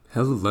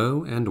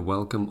Hello and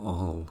welcome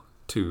all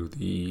to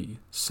the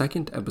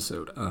second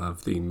episode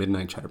of the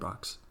Midnight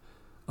Chatterbox.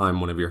 I'm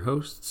one of your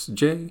hosts,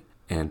 Jay,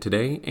 and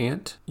today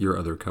Ant, your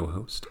other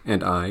co-host,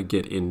 and I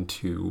get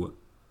into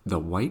the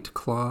White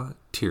Claw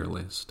tier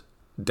list.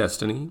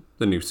 Destiny,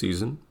 the new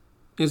season.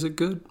 Is it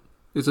good?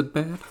 Is it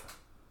bad?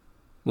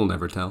 We'll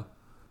never tell.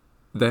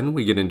 Then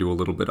we get into a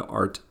little bit of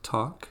art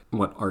talk,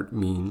 what art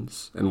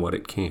means and what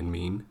it can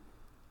mean.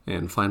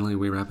 And finally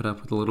we wrap it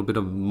up with a little bit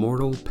of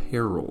Mortal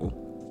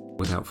Peril.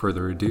 Without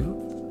further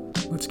ado,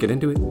 let's get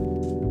into it.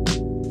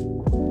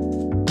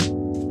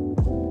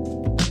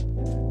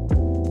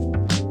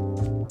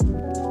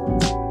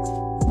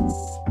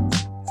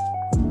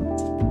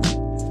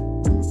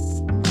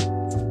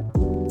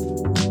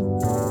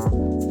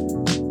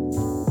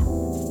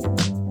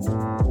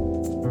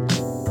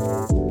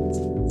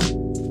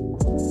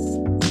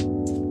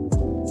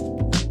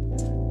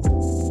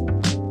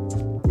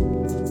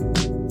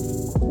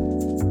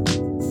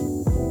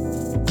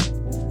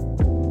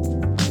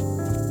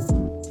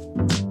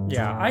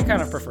 I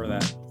kind of prefer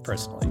that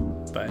personally,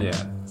 but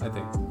yeah, I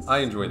think I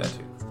enjoy that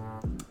too.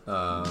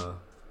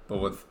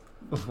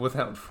 But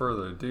without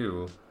further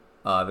ado,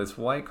 this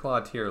White Claw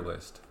tier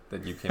list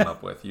that you came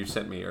up with, you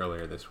sent me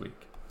earlier this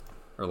week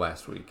or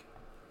last week.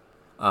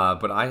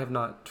 But I have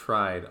not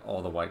tried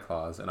all the White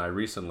Claws, and I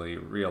recently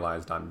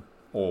realized I'm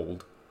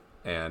old,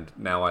 and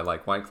now I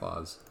like White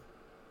Claws.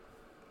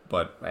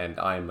 And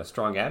I'm a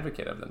strong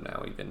advocate of them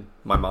now. Even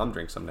my mom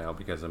drinks them now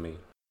because of me.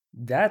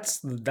 That's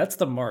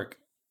the mark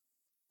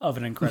of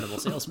an incredible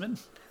salesman.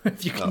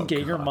 If you can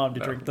get your mom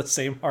to drink the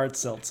same hard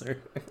seltzer.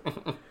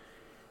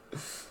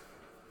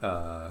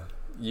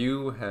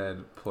 You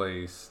had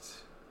placed...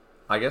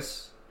 I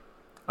guess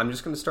I'm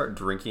just going to start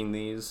drinking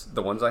these.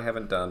 The ones I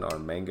haven't done are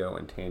mango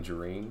and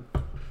tangerine.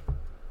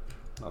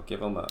 I'll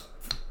give them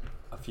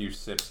a few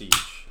sips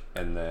each,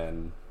 and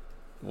then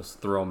we'll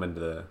throw them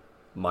into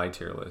my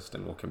tier list,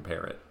 and we'll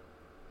compare it.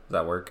 Does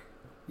that work?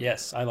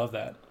 Yes, I love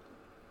that.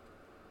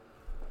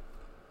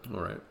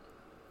 All right.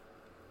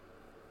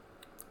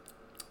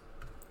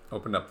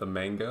 Opened up the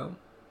mango.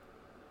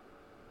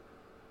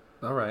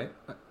 All right.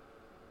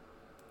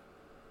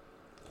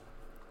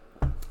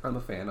 I'm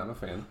a fan.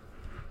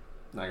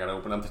 Now I gotta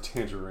open up the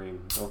tangerine.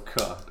 Oh,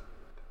 God.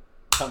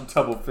 I'm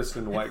double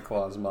fisting White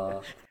Claws,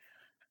 Ma.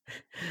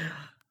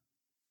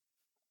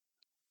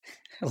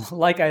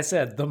 Like I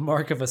said, the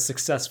mark of a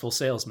successful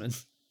salesman.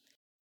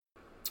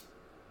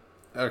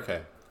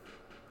 Okay.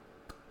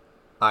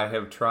 I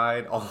have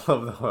tried all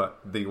of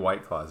the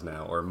White Claws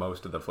now, or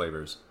most of the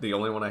flavors. The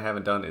only one I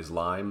haven't done is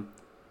lime,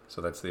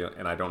 so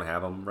and I don't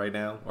have them right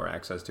now or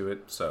access to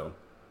it, so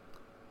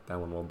that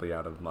one will be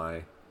out of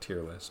my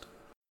tier list.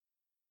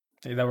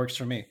 Hey, that works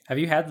for me. Have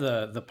you had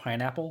the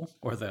pineapple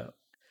or the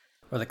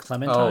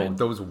clementine? Oh,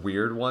 those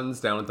weird ones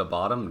down at the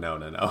bottom? No.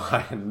 I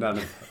had none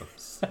of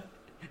those.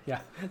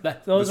 Yeah,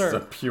 this is a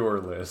pure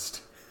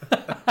list.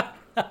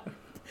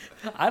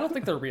 I don't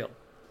think they're real,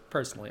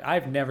 personally.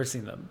 I've never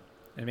seen them.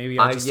 And maybe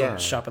I just don't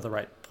shop at the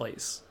right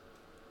place.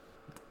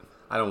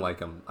 I don't like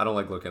them. I don't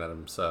like looking at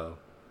them, so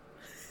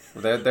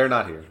they're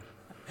not here.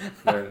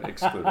 They're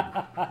excluded.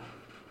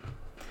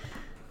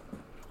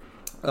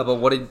 But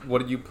what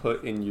did you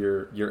put in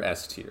your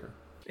S tier?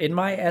 In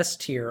my S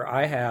tier,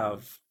 I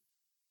have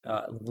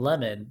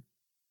lemon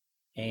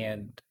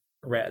and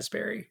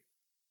raspberry.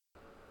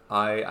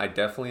 I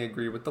definitely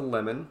agree with the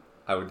lemon.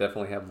 I would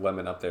definitely have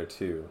lemon up there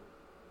too.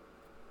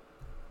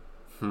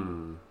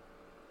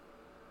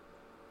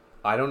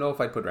 I don't know if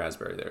I'd put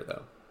raspberry there,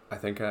 though. I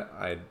think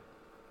I'd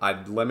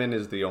lemon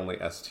is the only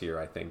S tier,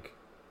 I think,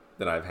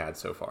 that I've had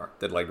so far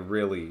that, like,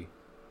 really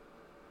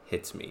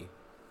hits me.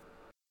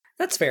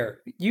 That's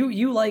fair.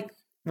 You like,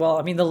 well,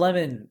 I mean, the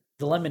lemon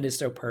is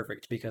so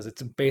perfect because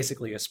it's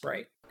basically a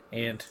Sprite.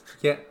 And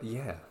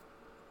yeah.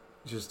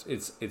 Just,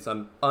 it's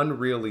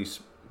unreally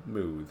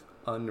smooth.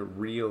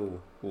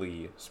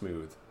 Unreally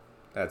smooth.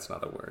 That's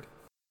not a word.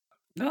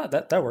 No,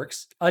 that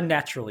works.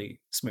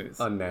 Unnaturally smooth.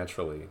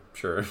 Unnaturally,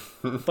 sure.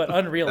 But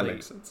unreally. That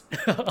makes sense.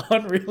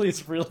 Unreally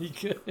is really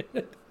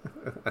good.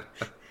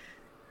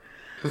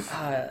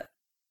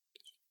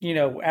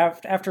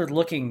 After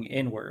looking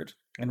inward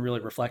and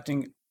really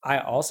reflecting, I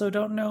also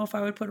don't know if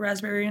I would put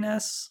raspberry in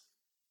S.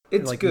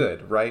 It's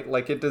good, right?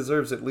 Like, it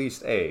deserves at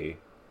least A.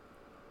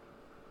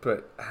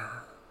 But,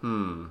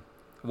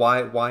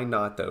 Why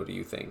not, though, do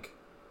you think?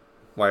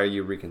 Why are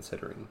you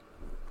reconsidering?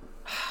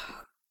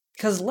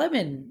 Because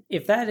lemon,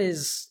 if that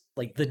is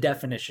like the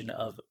definition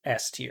of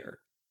S tier,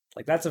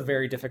 like that's a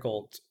very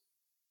difficult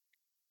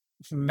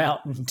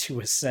mountain to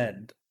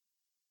ascend.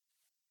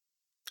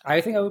 I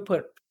think I would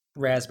put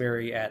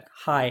raspberry at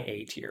high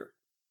A tier.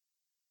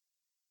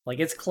 Like,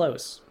 it's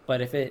close,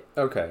 but if it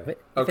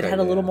had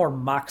a little more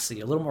moxie,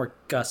 a little more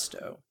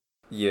gusto.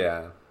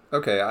 Yeah.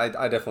 Okay,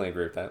 I definitely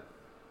agree with that.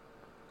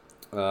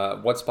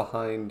 What's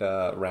behind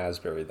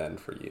raspberry then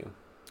for you?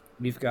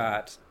 We've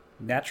got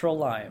natural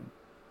lime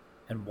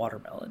and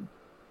watermelon.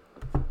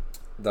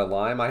 The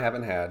lime I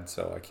haven't had,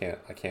 so I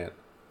can't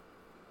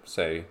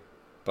say.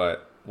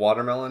 But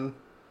watermelon,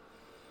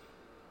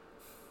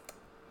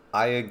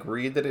 I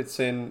agree that it's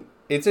in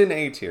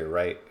A tier,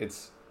 right?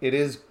 It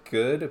is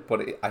good,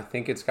 but I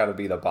think it's got to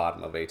be the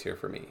bottom of A tier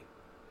for me.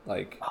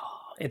 Like,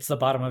 it's the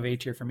bottom of A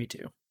tier for me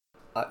too.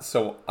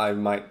 So I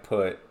might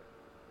put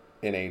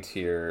in A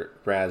tier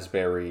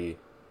raspberry,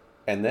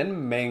 and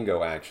then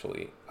mango.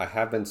 Actually, I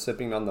have been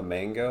sipping on the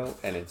mango,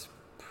 and it's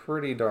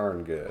pretty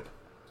darn good.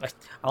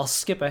 I'll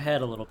skip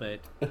ahead a little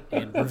bit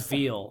and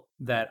reveal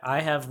that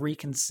I have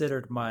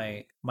reconsidered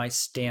my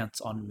stance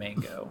on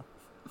mango.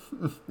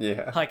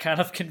 Yeah, I kind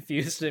of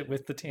confused it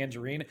with the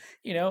tangerine.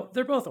 You know,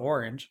 they're both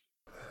orange.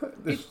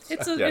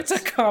 It's a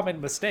common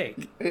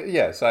mistake.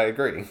 Yes, I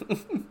agree.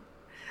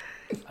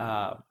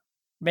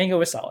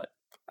 Mango is solid.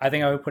 I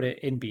think I would put it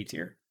in B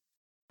tier.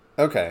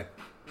 Okay,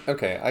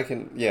 I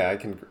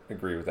can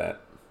agree with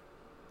that.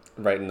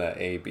 Right in the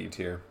A B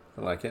tier.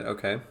 I like it.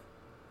 Okay.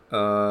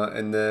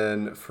 And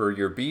then for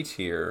your B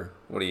tier,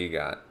 what do you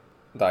got?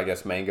 I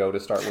guess mango to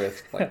start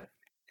with. Like...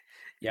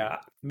 Yeah,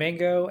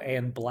 mango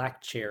and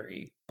black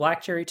cherry.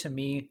 Black cherry to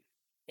me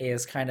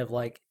is kind of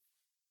like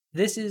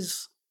this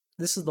is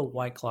the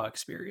White Claw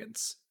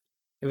experience.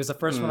 It was the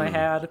first one I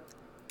had.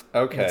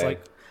 Okay. It's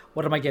like,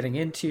 what am I getting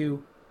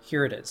into?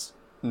 Here it is.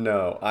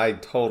 No, I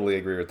totally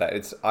agree with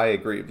that. I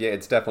agree. Yeah,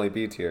 it's definitely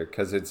B tier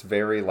because it's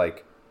very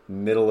like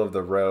middle of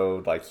the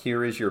road. Like,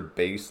 here is your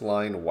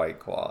baseline White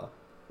Claw.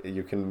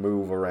 You can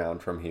move around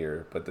from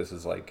here, but this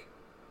is like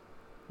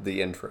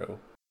the intro.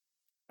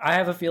 I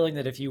have a feeling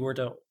that if you were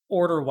to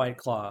order White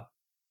Claw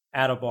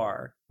at a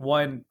bar,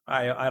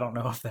 I don't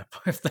know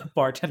if the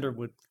bartender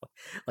would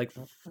like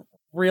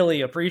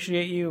really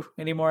appreciate you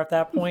anymore at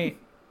that point.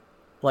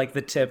 Like,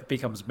 the tip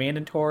becomes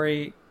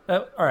mandatory.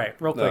 All right,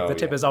 real quick, the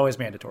tip is always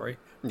mandatory.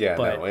 Yeah,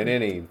 but, no, in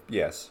any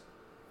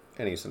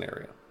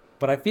scenario.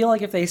 But I feel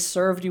like if they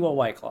served you a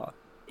White Claw,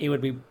 it would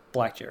be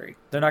black cherry.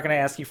 They're not going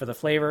to ask you for the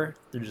flavor.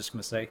 They're just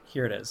going to say,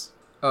 here it is.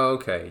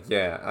 Okay,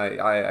 yeah,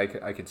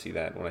 I could see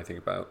that when I think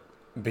about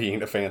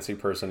being a fancy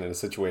person in a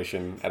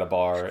situation at a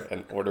bar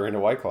and ordering a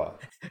White Claw.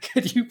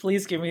 Could you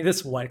please give me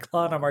this White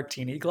Claw in a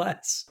martini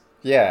glass?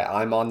 Yeah,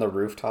 I'm on the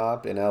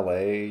rooftop in LA,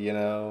 you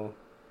know.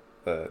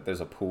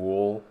 There's a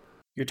pool.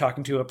 You're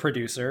talking to a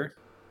producer.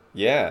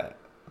 Yeah,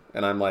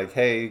 and I'm like,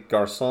 hey,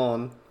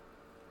 garçon,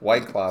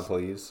 White Claw,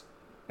 please.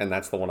 And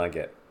that's the one I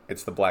get.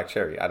 It's the black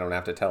cherry. I don't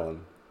have to tell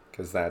him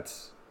because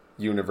that's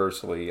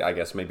universally, I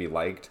guess, maybe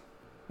liked.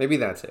 Maybe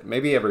that's it.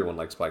 Maybe everyone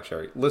likes black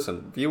cherry.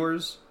 Listen,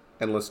 viewers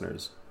and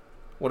listeners,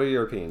 what are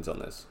your opinions on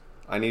this?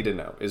 I need to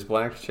know. Is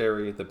black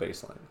cherry the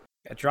baseline?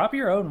 Yeah, drop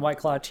your own White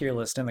Claw tier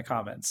list in the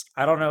comments.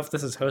 I don't know if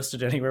this is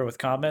hosted anywhere with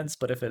comments,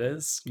 but if it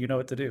is, you know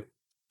what to do.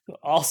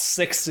 All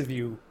 6 of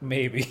you,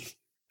 maybe.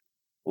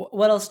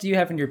 What else do you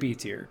have in your B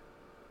tier?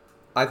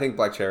 I think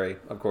black cherry,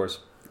 of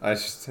course.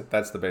 That's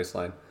the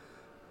baseline.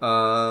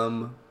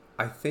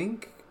 I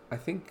think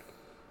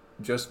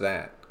just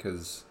that,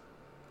 because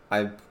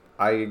I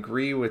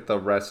agree with the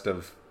rest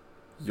of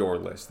your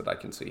list that I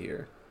can see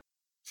here.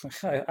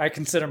 I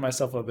consider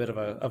myself a bit of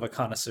a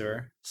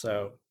connoisseur,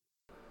 so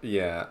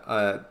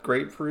yeah.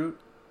 Grapefruit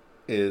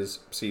is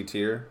C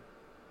tier.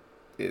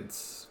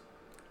 It's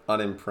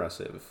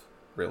unimpressive,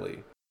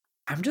 really.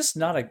 I'm just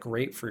not a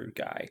grapefruit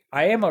guy.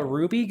 I am a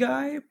ruby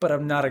guy, but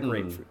I'm not a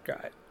grapefruit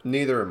guy.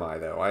 Neither am I,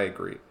 though. I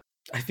agree.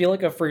 I feel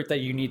like a fruit that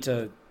you need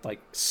to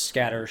like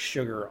scatter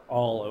sugar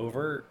all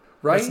over.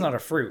 Right? That's not a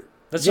fruit.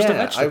 That's just a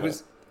vegetable.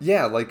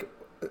 Like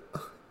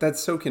that's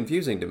so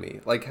confusing to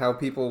me. Like how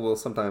people will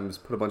sometimes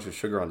put a bunch of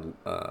sugar on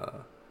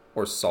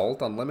or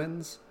salt on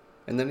lemons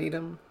and then eat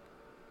them.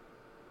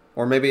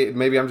 Or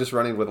maybe I'm just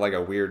running with like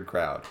a weird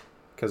crowd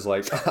because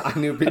like I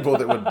knew people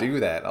that would do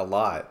that a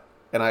lot,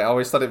 and I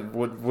always thought it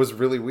was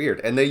really weird.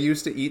 And they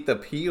used to eat the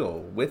peel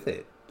with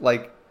it.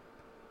 Like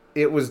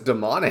it was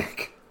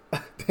demonic.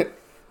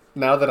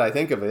 Now that I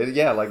think of it,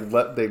 yeah, like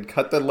they'd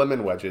cut the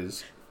lemon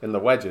wedges in the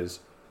wedges,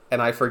 and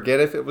I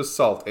forget if it was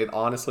salt. It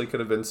honestly could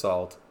have been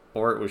salt,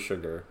 or it was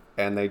sugar,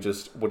 and they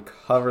just would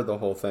cover the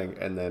whole thing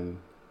and then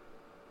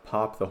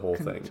pop the whole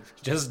thing.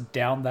 Just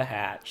down the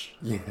hatch.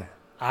 Yeah.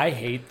 I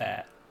hate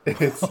that.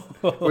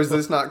 Was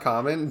this not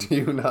common? Did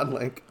you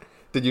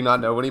not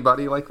know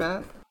anybody like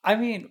that? I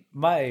mean,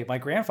 my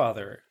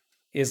grandfather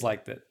is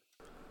like that.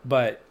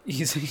 But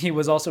he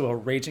was also a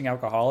raging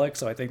alcoholic,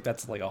 so I think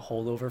that's like a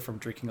holdover from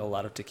drinking a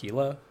lot of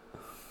tequila.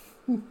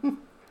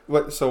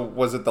 What? So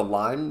was it the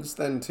limes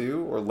then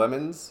too, or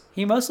lemons?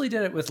 He mostly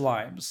did it with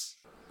limes.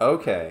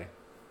 Okay.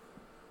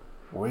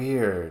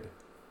 Weird.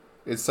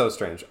 It's so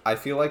strange. I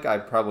feel like I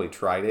probably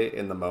tried it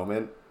in the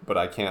moment, but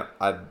I can't.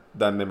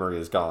 That memory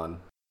is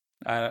gone.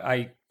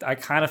 I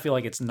kind of feel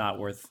like it's not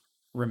worth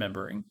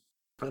remembering.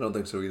 I don't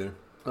think so either.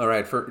 All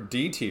right, for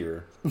D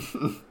tier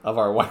of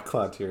our White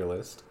Claw tier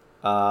list.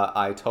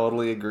 I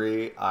totally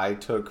agree. I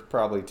took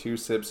probably 2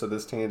 sips of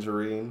this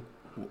tangerine.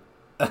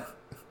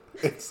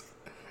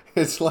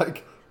 It's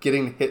like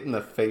getting hit in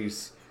the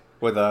face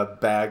with a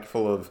bag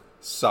full of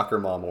soccer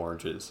mom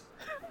oranges.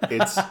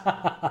 It's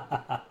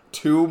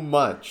too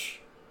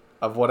much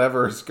of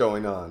whatever is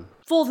going on.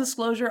 Full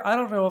disclosure, I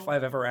don't know if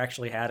I've ever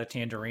actually had a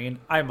tangerine.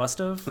 I must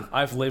have.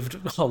 I've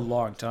lived a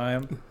long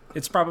time.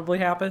 It's probably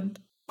happened.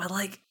 but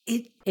like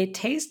it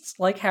tastes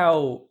like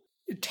how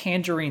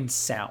tangerine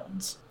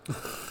sounds.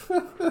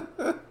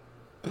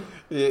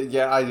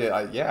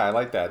 I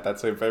like that.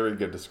 That's a very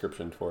good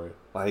description for it.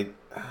 Like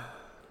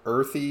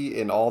earthy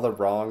in all the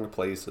wrong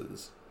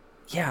places.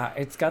 Yeah,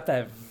 it's got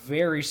that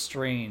very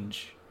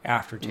strange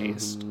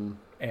aftertaste. Mm-hmm.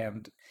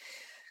 And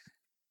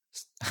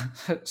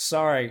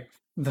sorry,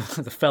 the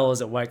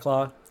fellows at White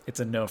Claw, it's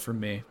a no from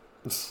me.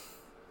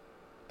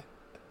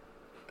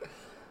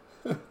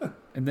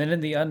 And then in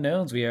the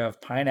unknowns, we have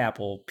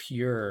pineapple,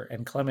 pure,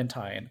 and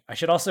clementine. I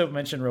should also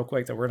mention real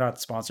quick that we're not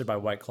sponsored by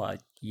White Claw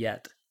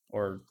yet,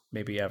 or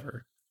maybe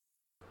ever.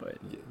 But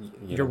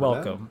you're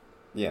welcome.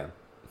 Know.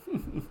 Yeah.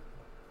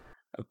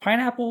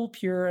 Pineapple,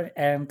 pure,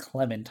 and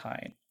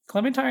clementine.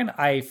 Clementine,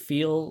 I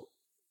feel,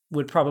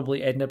 would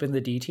probably end up in the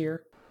D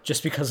tier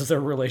just because of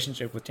their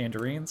relationship with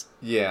tangerines.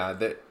 Yeah,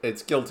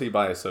 it's guilty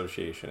by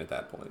association at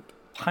that point.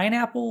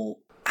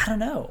 Pineapple, I don't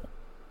know.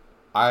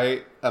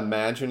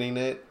 Imagining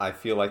it, I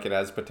feel like it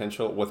has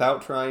potential.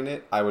 Without trying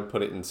it, I would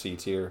put it in C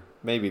tier,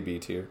 maybe B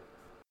tier.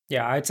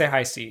 Yeah, I'd say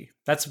high C.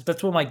 That's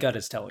what my gut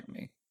is telling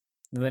me.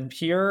 And then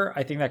pure,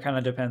 I think that kind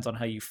of depends on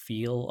how you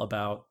feel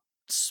about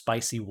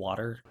spicy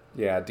water.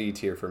 Yeah, D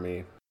tier for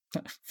me.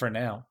 For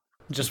now.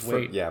 Just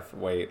wait.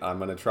 Wait. I'm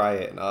going to try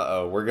it. And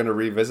we're going to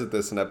revisit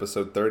this in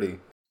episode 30.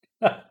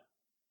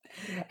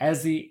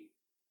 As the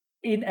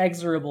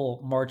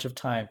inexorable march of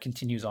time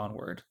continues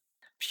onward,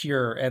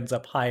 pure ends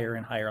up higher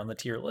and higher on the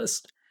tier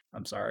list.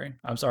 I'm sorry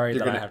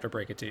that I have to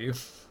break it to you.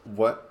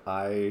 What?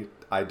 I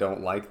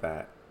don't like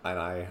that.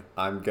 And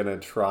I'm going to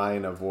try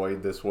and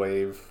avoid this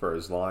wave for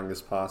as long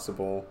as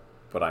possible.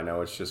 But I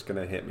know it's just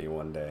going to hit me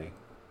one day.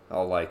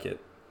 I'll like it.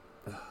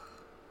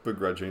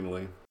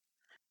 Begrudgingly.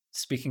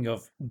 Speaking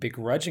of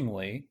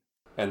begrudgingly.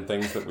 And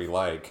things that we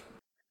like.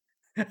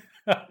 How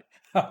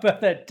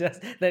about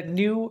that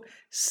new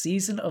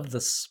season of The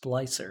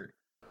Splicer?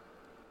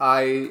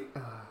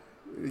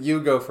 You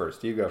go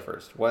first.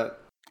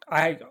 What?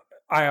 I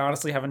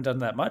honestly haven't done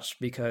that much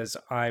because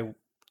I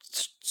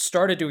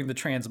started doing the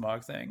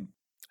transmog thing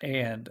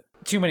and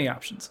too many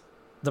options.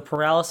 The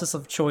paralysis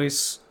of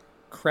choice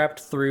crept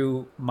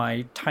through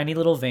my tiny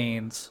little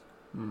veins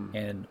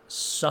and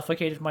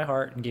suffocated my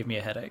heart and gave me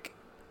a headache.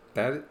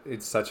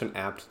 It's such an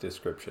apt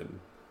description.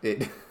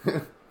 Thank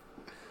you.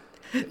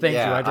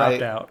 I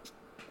dropped out.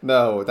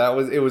 No,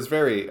 it was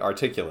very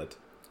articulate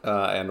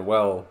and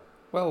well.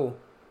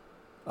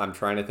 I'm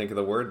trying to think of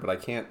the word, but I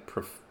can't.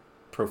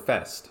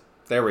 Professed.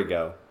 There we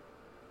go.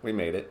 We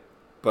made it.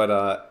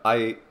 But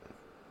I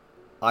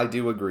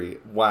do agree.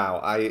 Wow,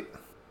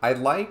 I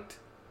liked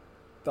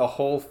the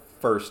whole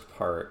first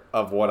part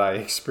of what I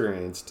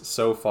experienced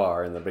so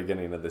far in the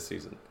beginning of the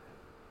season.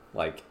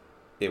 Like,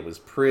 it was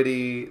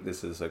pretty.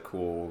 This is a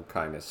cool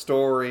kind of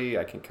story.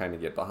 I can kind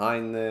of get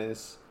behind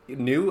this.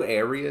 New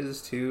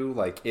areas too,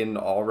 like in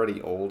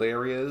already old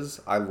areas.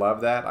 I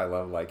love that. I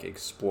love like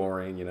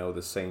exploring,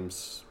 the same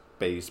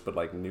space but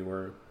like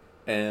newer.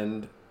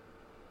 And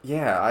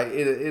yeah,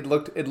 it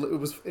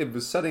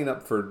was setting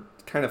up for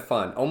kind of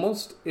fun.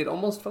 It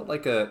almost felt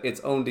like its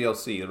own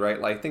DLC, right?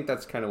 Like I think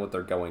that's kind of what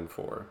they're going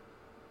for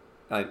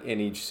in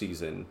each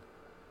season.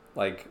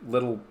 Like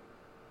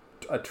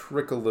a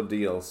trickle of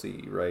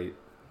DLC, right?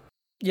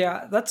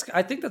 Yeah,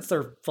 I think that's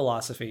their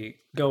philosophy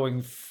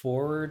going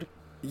forward.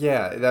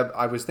 Yeah,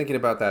 I was thinking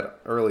about that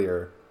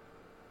earlier.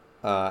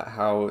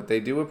 How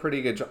they do a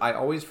pretty good job. I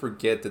always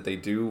forget that they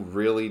do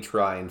really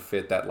try and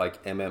fit that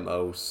like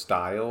MMO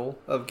style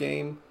of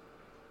game.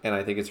 And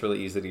I think it's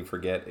really easy to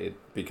forget it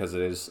because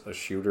it is a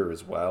shooter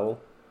as well.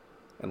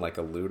 And like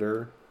a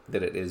looter,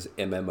 that it is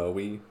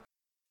MMO-y.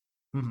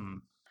 Mm-hmm.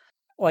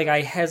 Like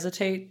I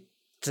hesitate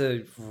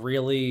to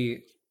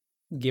really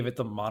give it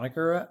the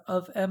moniker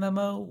of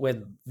MMO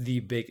when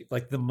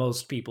the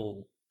most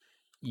people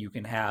you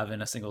can have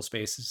in a single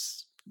space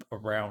is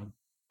around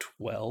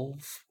 12,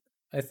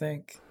 I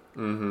think.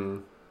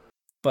 Mm-hmm.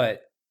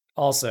 But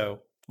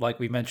also, like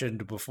we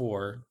mentioned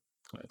before,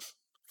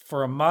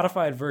 for a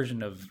modified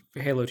version of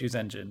Halo 2's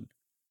engine,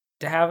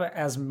 to have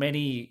as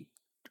many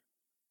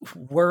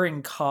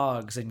whirring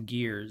cogs and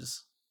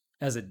gears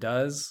as it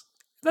does,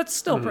 that's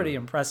still pretty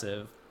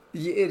impressive.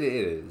 It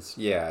is.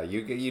 Yeah,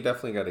 you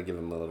definitely got to give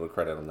them a little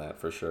credit on that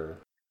for sure.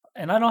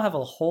 And I don't have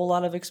a whole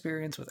lot of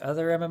experience with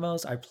other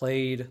MMOs. I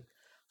played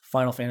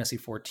Final Fantasy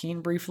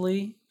XIV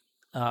briefly,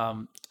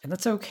 and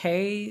that's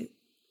okay.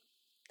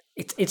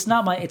 It's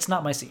not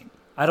my scene.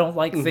 I don't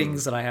like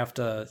things that I have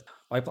to.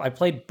 I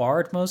played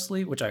Bard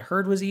mostly, which I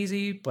heard was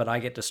easy, but I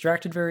get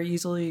distracted very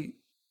easily.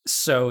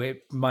 So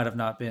it might have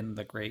not been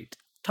the great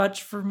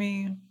touch for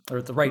me,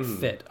 or the right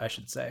fit, I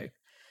should say,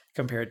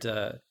 compared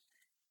to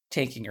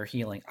tanking or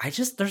healing.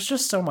 There's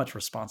just so much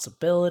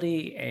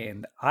responsibility,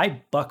 and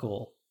I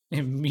buckle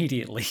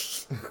immediately.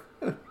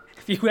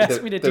 If you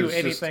ask me to do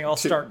anything, I'll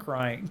start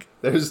crying.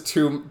 There's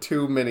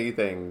too many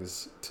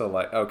things to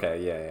like.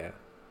 Okay, yeah.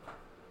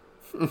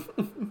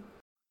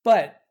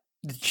 But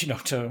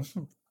to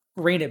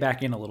rein it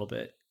back in a little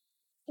bit,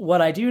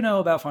 what I do know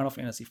about Final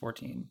Fantasy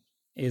XIV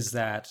is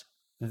that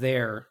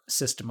their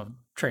system of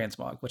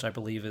transmog, which I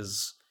believe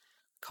is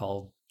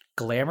called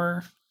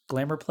glamour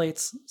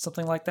plates,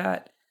 something like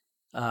that.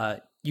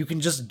 You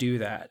can just do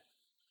that.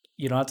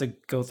 You don't have to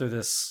go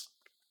through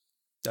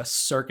a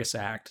circus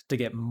act to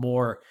get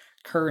more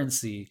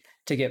currency,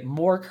 to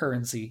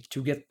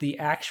get the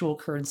actual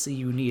currency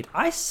you need.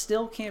 I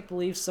still can't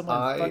believe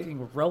someone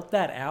fucking wrote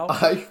that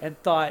out and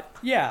thought,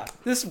 yeah,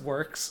 this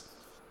works.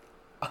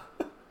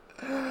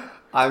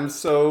 I'm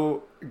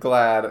so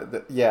glad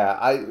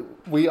that,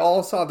 we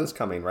all saw this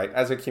coming, right?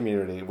 As a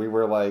community, we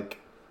were like,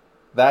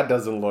 that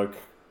doesn't look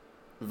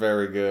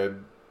very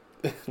good.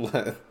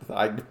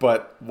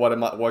 But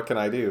what can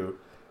I do?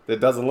 It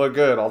doesn't look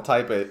good. I'll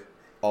type it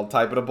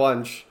a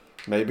bunch.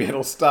 Maybe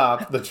it'll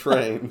stop the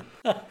train.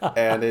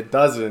 And it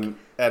doesn't,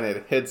 and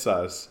it hits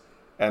us.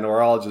 And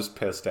we're all just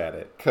pissed at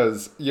it.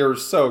 Because you're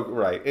so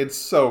right. It's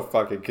so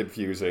fucking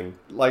confusing.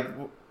 Like,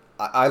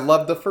 I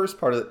love the first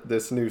part of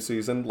this new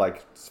season.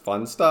 Like, it's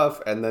fun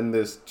stuff. And then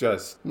this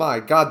just, my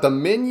God, the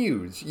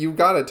menus. You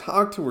gotta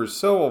talk to her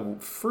so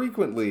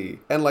frequently.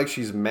 And, like,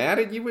 she's mad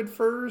at you at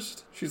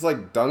first. She's,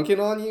 like, dunking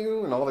on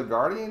you and all the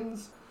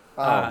Guardians.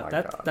 Oh, my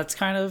God. That's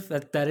kind of,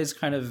 that is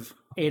kind of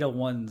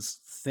Ada1's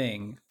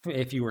thing,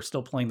 if you were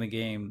still playing the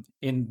game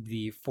in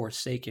the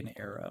Forsaken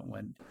era,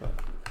 when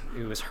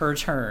it was her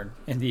turn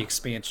in the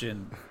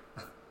expansion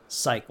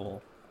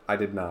cycle. I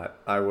did not.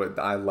 I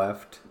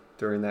left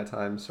during that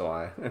time, so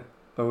I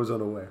was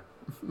unaware.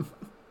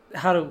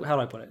 How do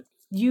I put it?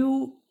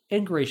 You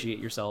ingratiate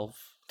yourself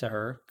to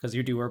her because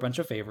you do her a bunch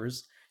of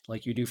favors,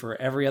 like you do for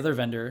every other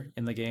vendor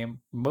in the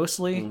game,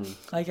 mostly,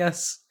 I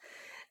guess.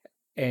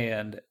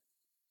 And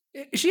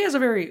she has a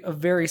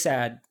very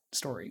sad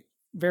story.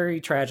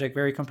 Very tragic,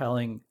 very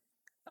compelling.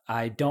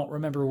 I don't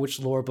remember which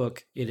lore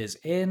book it is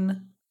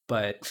in,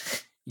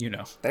 but you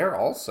know. They're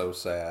also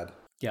sad.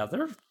 Yeah,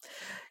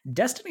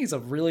 Destiny's a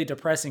really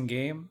depressing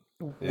game.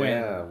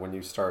 When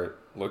you start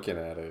looking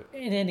at it.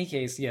 In any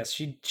case, yes,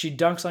 she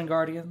dunks on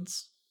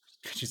Guardians.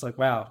 She's like,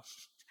 wow.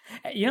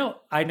 You know,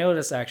 I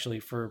noticed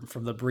actually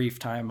from the brief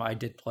time I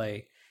did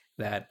play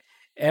that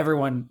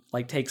everyone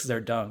like takes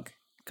their dunk,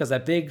 because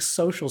that big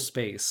social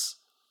space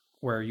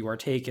where you are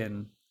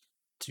taken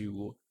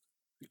to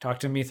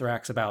talk to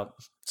Mithrax about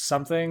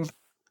something,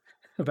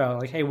 about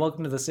like, hey,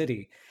 welcome to the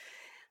city.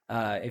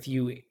 If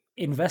you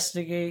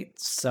investigate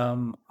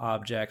some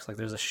objects, like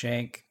there's a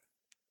shank,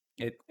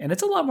 and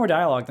it's a lot more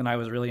dialogue than I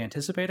was really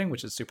anticipating,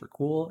 which is super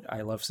cool.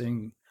 I love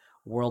seeing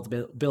world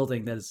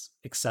building that is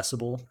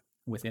accessible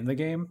within the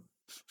game.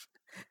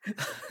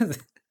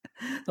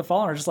 The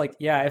Fallen are just like,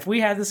 yeah, if we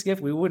had this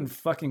gift, we wouldn't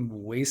fucking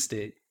waste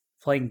it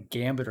playing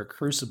Gambit or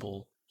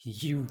Crucible,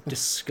 you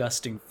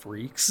disgusting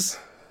freaks.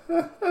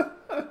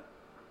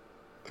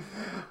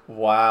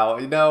 Wow,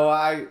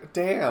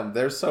 damn,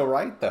 they're so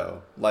right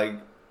though. Like,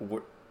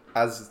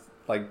 as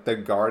like the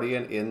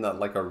Guardian in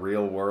like a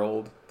real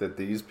world that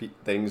these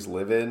things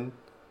live in,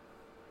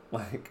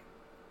 like,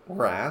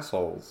 we're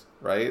assholes,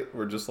 right?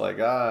 We're just like,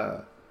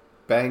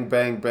 bang,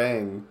 bang,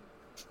 bang.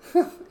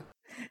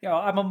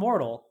 I'm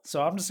immortal,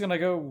 so I'm just gonna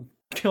go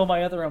kill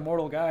my other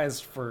immortal guys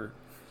for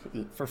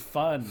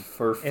fun,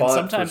 and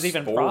sometimes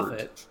even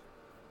profit.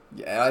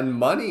 Yeah, and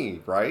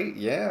money, right?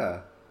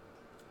 Yeah.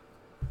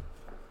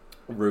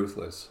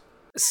 Ruthless.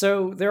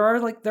 So there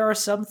are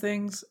some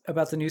things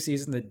about the new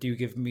season that do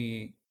give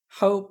me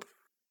hope,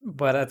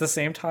 but at the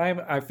same time,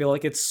 I feel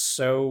like it's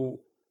so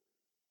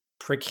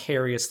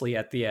precariously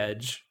at the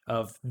edge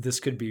of this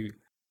could be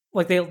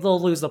like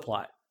they'll lose the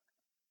plot.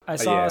 I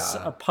saw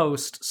a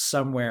post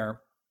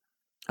somewhere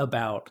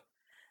about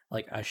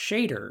like a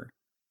shader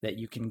that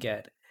you can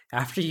get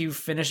after you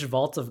finish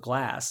Vault of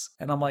Glass,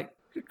 and I'm like,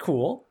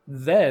 cool.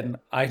 Then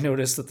I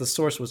noticed that the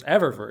source was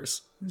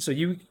Eververse, so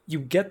you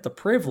get the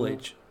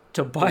privilege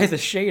to buy the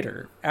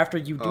shader after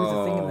you do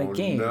the thing in the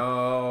game.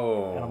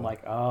 No. And I'm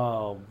like,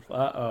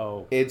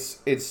 uh-oh.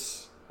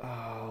 It's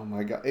oh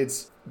my God.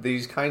 It's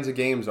these kinds of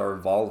games are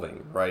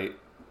evolving, right?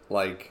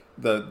 Like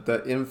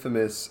the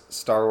infamous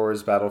Star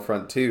Wars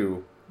Battlefront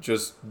 2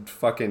 just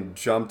fucking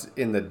jumped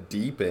in the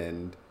deep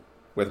end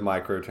with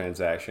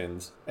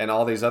microtransactions, and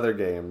all these other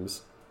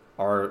games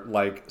are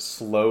like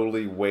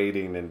slowly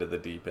wading into the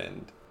deep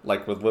end,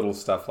 like with little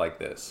stuff like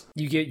this.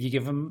 You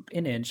give them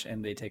an inch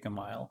and they take a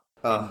mile.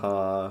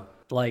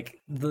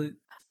 Like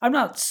I'm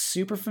not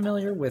super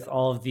familiar with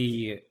all of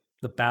the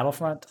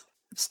Battlefront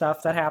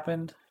stuff that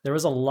happened. There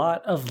was a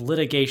lot of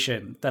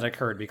litigation that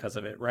occurred because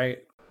of it, right?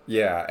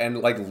 Yeah, and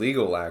like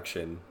legal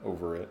action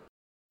over it.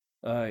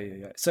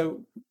 Yeah.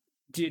 So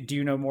do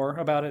you know more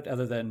about it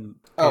other than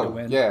pay to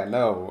win? Yeah,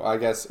 no. I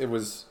guess it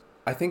was.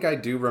 I think I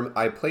do.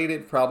 I played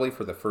it probably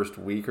for the first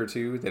week or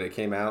two that it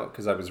came out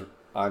because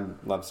I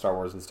love Star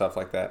Wars and stuff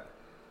like that.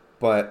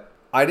 But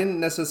I didn't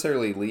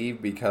necessarily leave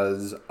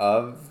because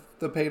of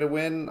the pay to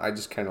win. I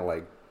just kind of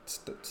like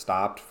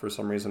stopped for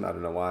some reason. I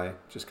don't know why.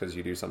 Just because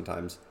you do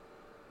sometimes.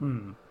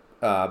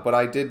 But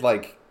I did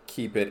like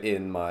keep it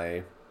in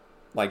my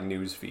like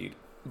news feed.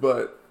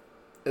 But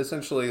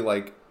essentially,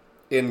 like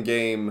in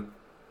game,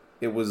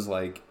 it was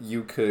like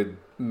you could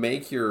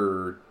make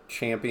your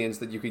champions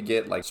that you could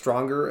get like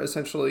stronger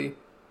essentially,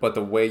 But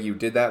the way you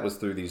did that was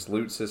through these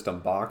loot system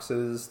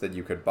boxes that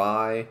you could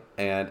buy.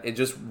 And it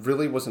just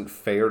really wasn't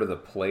fair to the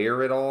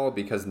player at all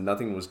because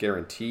nothing was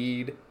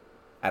guaranteed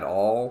at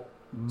all.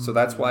 So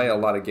that's why a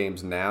lot of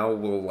games now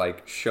will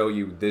like show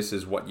you this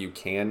is what you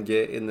can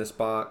get in this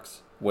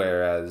box.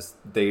 Whereas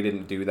they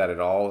didn't do that at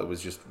all. It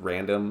was just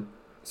random.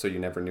 So you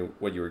never knew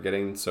what you were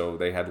getting. So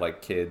they had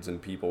like kids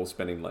and people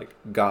spending like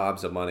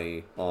gobs of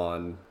money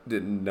on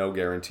no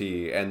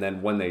guarantee. And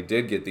then when they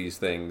did get these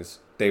things,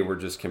 they were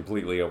just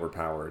completely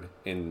overpowered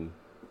in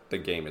the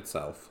game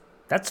itself.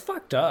 That's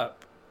fucked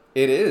up.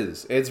 It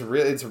is.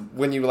 It's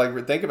when you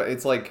like think about it,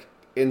 it's like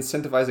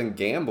incentivizing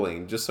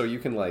gambling just so you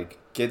can like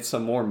get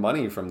some more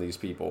money from these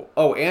people.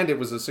 Oh, and it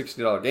was a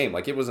 $60 game.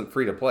 Like it wasn't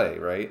free to play,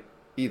 right?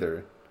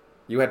 Either.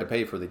 You had to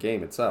pay for the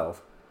game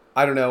itself.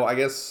 I don't know. I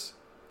guess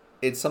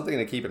it's something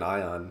to keep an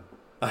eye on.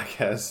 I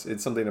guess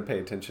it's something to pay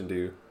attention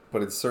to.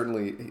 But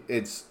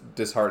it's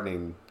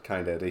disheartening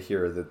kind of to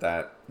hear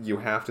that you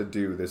have to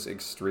do this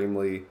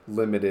extremely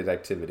limited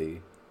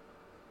activity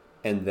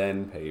and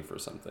then pay for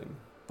something.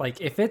 Like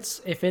if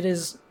it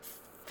is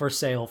for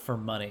sale for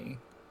money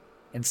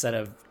instead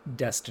of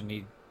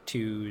Destiny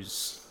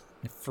 2's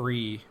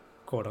free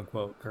quote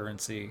unquote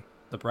currency,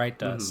 the Bright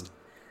Dust,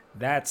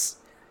 that's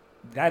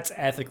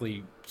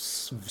ethically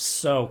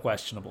so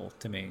questionable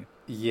to me.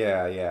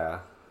 Yeah.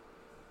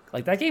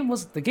 Like the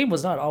game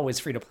was not always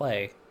free to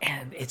play,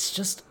 and it's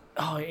just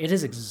it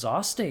is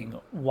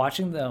exhausting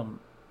watching them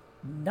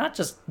not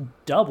just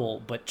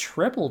double but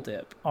triple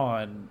dip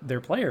on their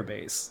player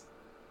base.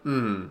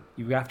 You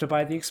have to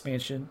buy the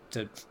expansion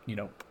to,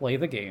 play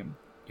the game.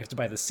 You have to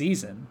buy the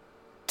season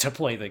to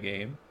play the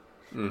game.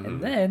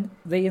 And then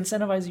they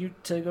incentivize you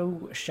to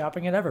go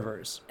shopping at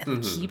Eververse.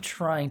 And they keep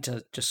trying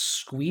to just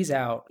squeeze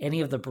out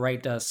any of the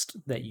Bright Dust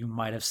that you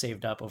might have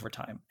saved up over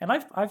time. And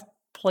I've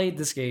played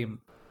this game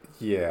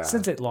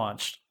since it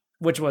launched,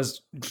 which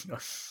was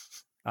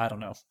I don't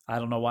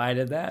know why I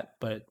did that,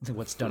 but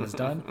what's done is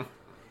done.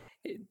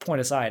 Point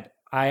aside,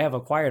 I have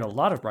acquired a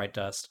lot of Bright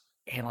Dust,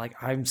 and like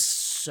I'm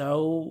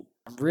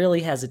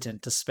really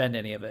hesitant to spend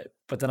any of it.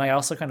 But then I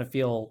also kind of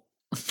feel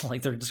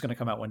like they're just going to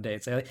come out one day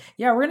and say, like,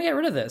 yeah, we're going to get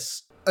rid of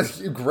this.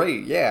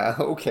 Great, yeah,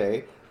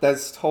 okay.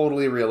 That's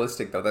totally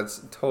realistic, though.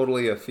 That's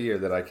totally a fear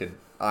that I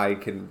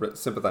can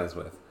sympathize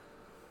with.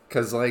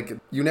 Because, like,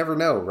 you never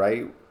know,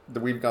 right?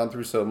 We've gone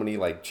through so many,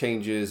 like,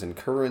 changes in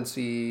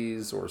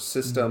currencies or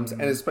systems,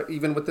 and it's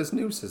even with this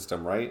new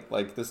system, right?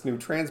 Like, this new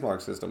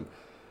transmog system.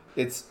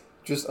 It's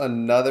just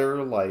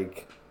another,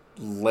 like,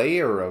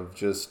 layer of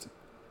just,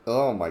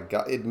 oh my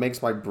god, it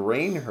makes my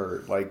brain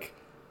hurt. Like,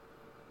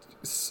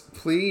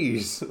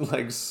 please,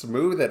 like,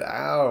 smooth it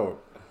out.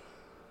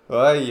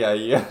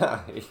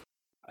 Yeah.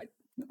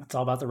 It's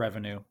all about the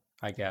revenue,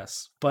 I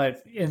guess.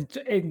 But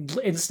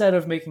instead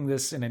of making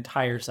this an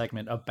entire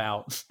segment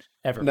about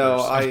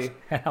Eververse,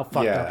 how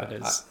fucked up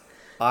it is.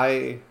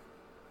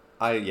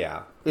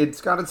 Yeah.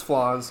 It's got its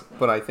flaws,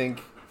 but I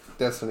think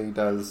Destiny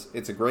does.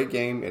 It's a great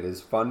game. It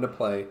is fun to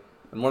play.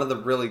 And one of the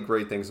really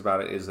great things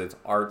about it is its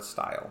art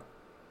style.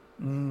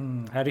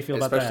 How do you feel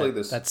about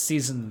that? That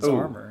season's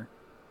armor.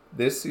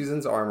 This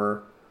season's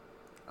armor,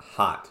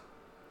 hot.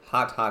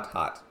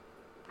 I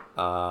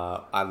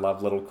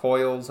love little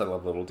coils. I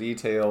love little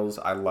details.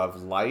 I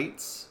love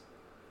lights.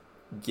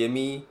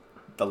 Gimme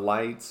the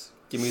lights.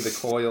 Gimme the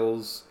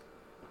coils.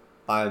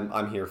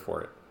 I'm here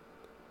for it.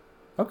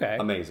 Okay.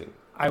 Amazing.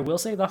 I will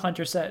say the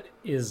Hunter set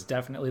is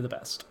definitely the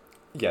best.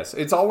 Yes,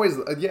 it's always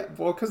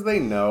because they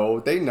know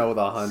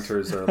the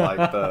Hunters are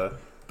like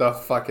the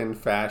fucking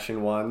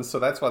fashion ones, so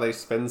that's why they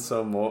spend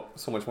so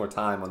much more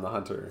time on the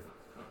Hunter.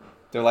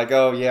 They're like,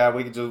 oh yeah,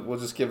 we'll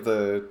just give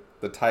the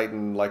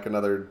Titan like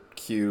another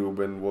cube,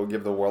 and we'll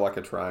give the Warlock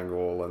a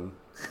triangle, and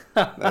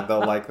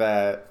they'll like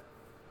that.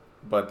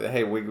 But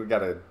hey, we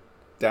gotta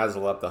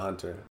dazzle up the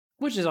Hunter,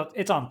 which is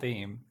it's on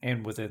theme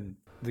and within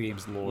the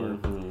game's lore.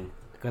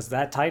 Because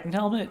that Titan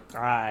helmet,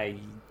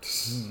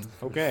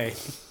 okay.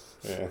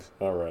 Yeah,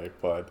 all right,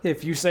 bud.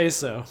 If you say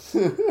so.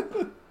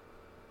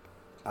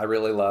 I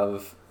really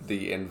love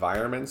the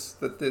environments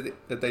that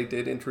they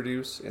did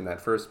introduce in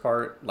that first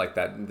part. Like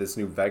this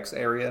new Vex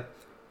area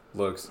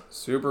looks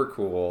super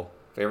cool.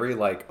 Very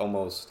like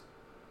almost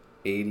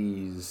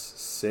 80s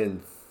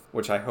synth,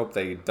 which I hope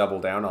they double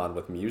down on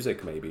with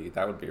music maybe.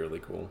 That would be really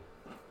cool.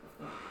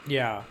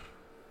 Yeah.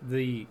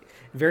 The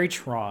very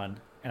Tron,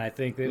 and I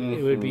think that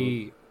it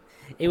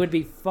would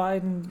be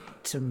fun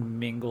to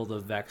mingle the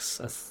Vex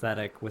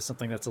aesthetic with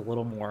something that's a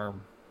little more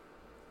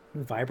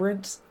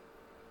vibrant.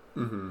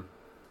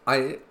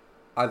 I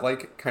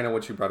like kind of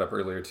what you brought up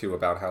earlier too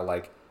about how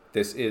like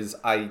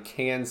I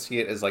can see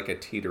it as like a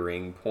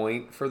teetering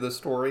point for the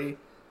story,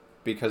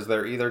 because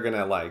they're either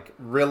gonna like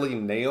really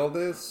nail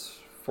this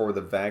for the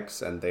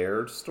Vex and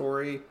their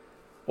story,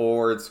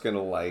 or it's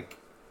gonna like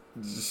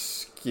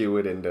skew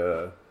it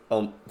into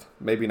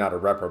maybe not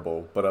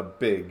irreparable, but a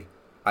big,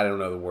 I don't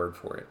know the word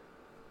for it.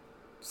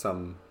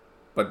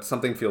 But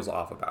something feels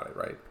off about it,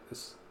 right?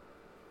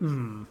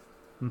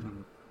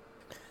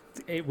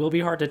 It will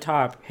be hard to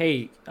top.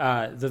 Hey,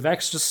 the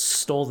Vex just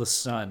stole the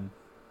sun,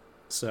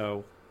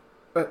 so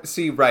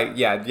See, right,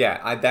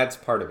 yeah, that's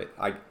part of it.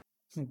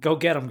 Go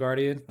get him,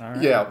 Guardian. All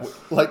right. Yeah,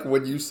 like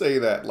when you say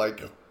that,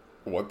 like,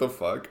 what the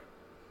fuck?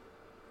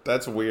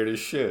 That's weird as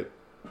shit.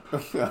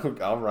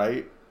 All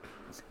right.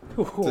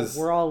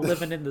 We're all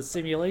living in the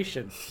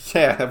simulation.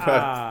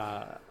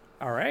 Yeah.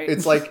 All right.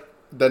 It's like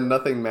the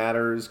nothing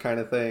matters kind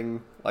of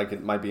thing. Like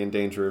it might be in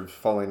danger of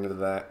falling into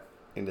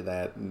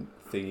that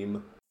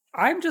theme.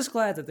 I'm just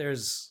glad that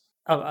there's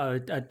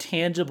a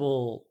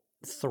tangible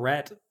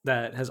threat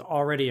that has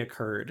already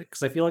occurred,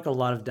 because I feel like a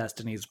lot of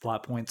Destiny's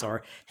plot points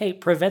are, hey,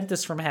 prevent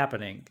this from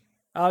happening.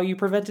 Oh, you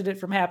prevented it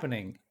from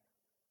happening.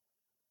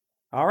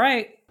 All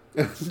right.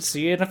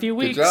 See you in a few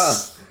weeks. Good job.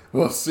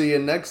 We'll see you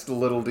next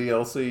little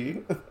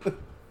DLC.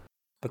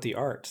 But the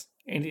art.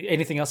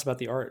 Anything else about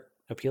the art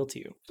appeal to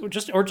you? Or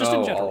just in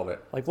general? All of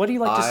it. Like, what do you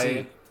like to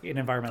see in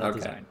environmental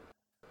design?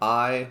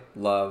 I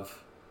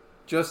love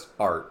just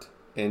art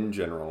in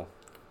general.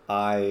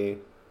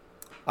 I've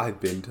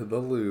been to the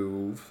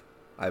Louvre.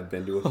 I've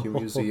been to a few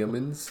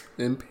museums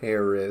in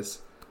Paris.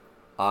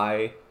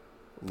 I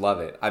love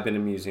it. I've been to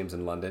museums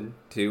in London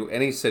too.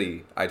 Any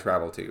city I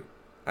travel to,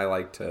 I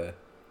like to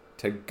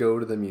go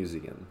to the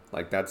museum.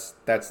 Like that's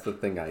the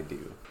thing I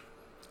do.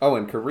 Oh,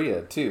 in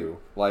Korea too.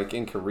 Like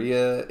in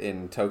Korea,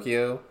 in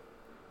Tokyo,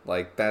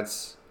 like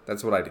that's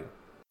what I do.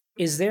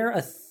 Is there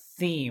a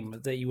theme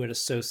that you would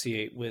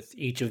associate with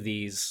each of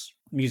these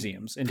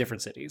museums in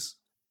different cities?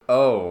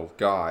 Oh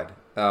God.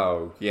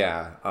 Oh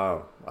yeah.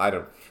 Oh, I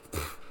don't.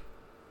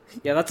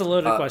 Yeah, that's a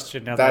loaded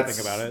question now that I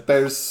think about it.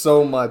 There's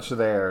so much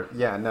there.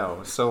 Yeah,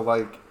 no. So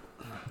like,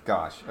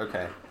 gosh.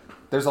 Okay.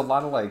 There's a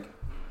lot of like,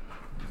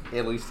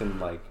 at least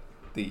in like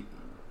the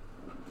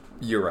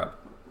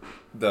Europe,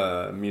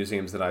 the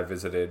museums that I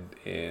visited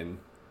in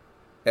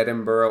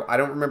Edinburgh. I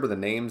don't remember the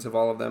names of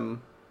all of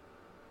them.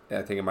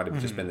 I think it might have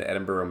just been the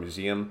Edinburgh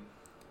Museum,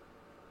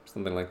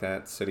 something like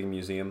that, City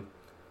Museum.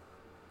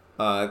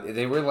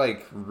 They were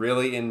like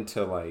really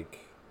into like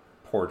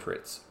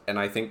portraits, and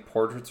I think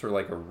portraits are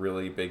like a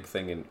really big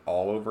thing in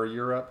all over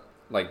Europe.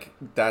 Like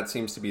that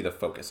seems to be the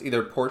focus,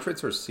 either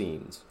portraits or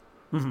scenes.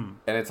 And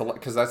it's a lot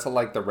because that's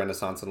like the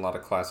Renaissance and a lot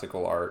of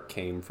classical art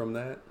came from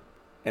that,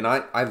 and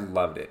I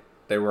loved it.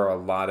 There were a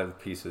lot of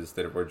pieces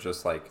that were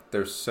just like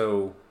they're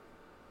so.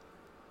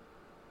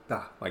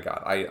 My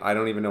God, I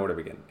don't even know where to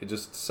begin. It's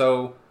just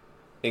so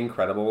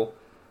incredible.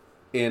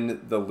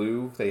 In the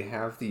Louvre, they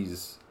have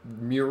these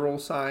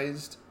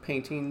mural-sized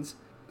paintings.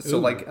 So,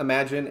 like,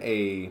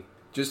 imagine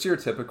just your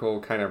typical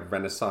kind of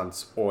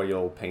Renaissance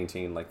oil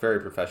painting, like very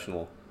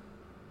professional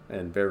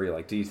and very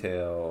like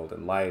detailed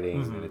and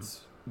lighting, and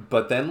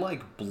but then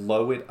like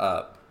blow it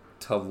up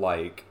to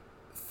like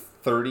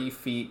 30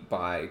 feet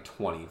by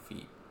 20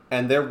 feet.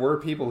 And there were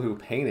people who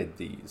painted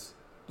these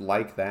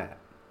like that.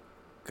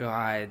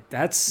 God,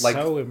 that's like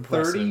so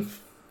impressive. 30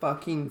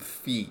 fucking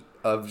feet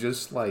of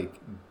just like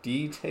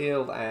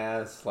detailed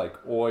ass like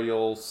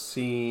oil,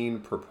 scene,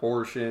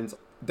 proportions.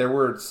 There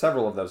were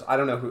several of those. I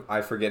don't know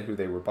I forget who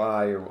they were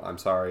by, or I'm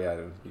sorry,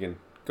 you can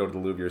go to the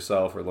Louvre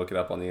yourself or look it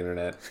up on the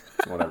internet,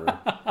 whatever.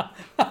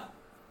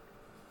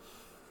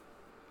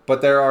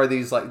 But there are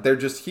these like they're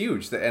just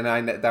huge,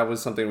 and that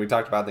was something we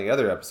talked about in the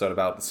other episode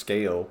about the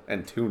scale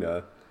and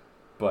tuna,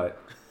 but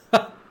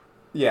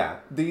yeah,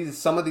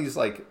 some of these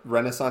like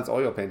Renaissance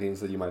oil paintings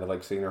that you might have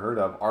like seen or heard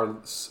of are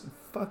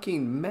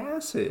fucking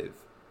massive.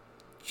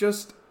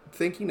 Just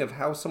thinking of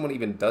how someone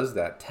even does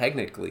that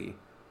technically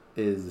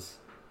is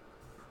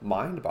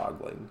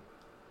mind-boggling.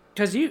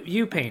 Because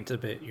you paint a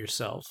bit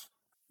yourself.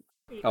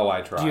 Oh,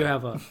 I try. Do you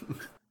have a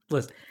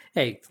listen?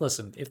 Hey,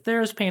 listen. If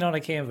there's paint on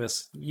a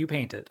canvas, you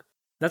paint it.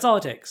 That's all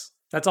it takes.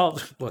 That's all.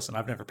 Listen,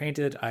 I've never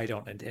painted. I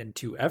don't intend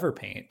to ever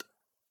paint,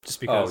 just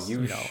because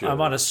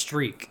I'm on a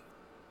streak.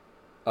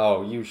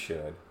 Oh, you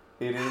should.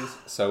 It is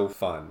so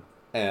fun.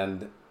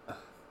 And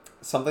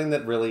something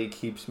that really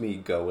keeps me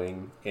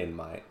going in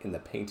the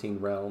painting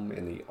realm,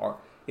 in the art,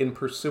 in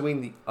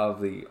pursuing the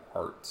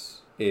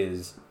arts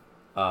is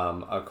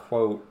a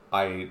quote.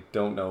 I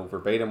don't know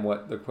verbatim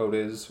what the quote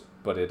is,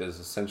 but it is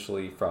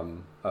essentially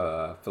from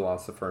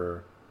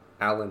philosopher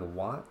Alan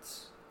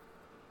Watts.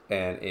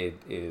 And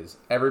it is,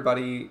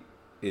 everybody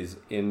is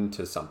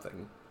into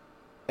something.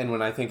 And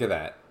when I think of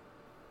that,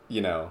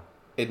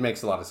 it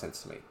makes a lot of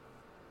sense to me.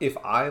 If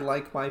I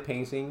like my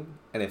painting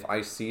and if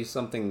I see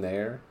something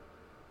there,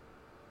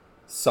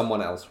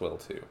 someone else will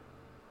too.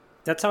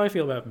 That's how I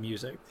feel about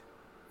music.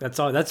 That's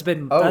always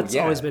been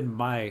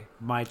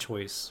my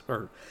choice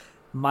or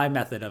my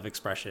method of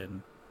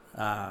expression.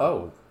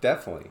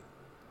 Definitely.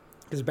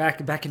 Because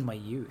back in my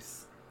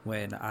youth,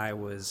 when I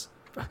was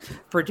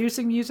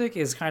producing music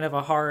is kind of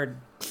a hard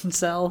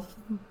sell,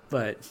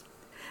 but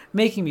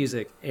making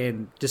music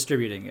and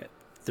distributing it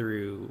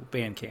through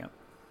Bandcamp,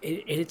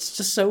 it's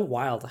just so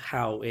wild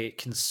how it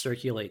can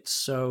circulate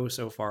so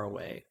far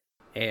away.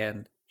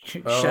 And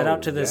shout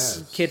out to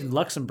this kid in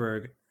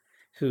Luxembourg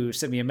who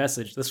sent me a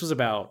message. This was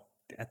about,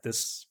 at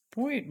this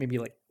point, maybe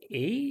like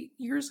 8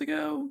 years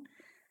ago,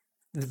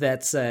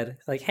 that said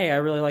like, hey, I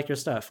really like your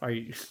stuff. Are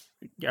you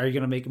going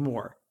to make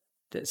more?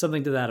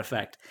 Something to that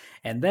effect.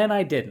 And then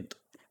I didn't.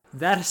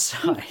 that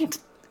aside,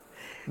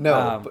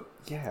 but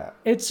yeah,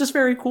 it's just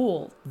very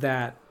cool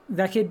that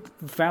that kid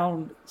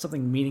found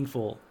something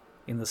meaningful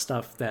in the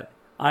stuff that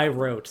I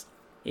wrote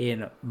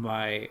in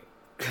my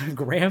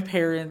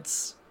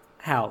grandparents'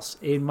 house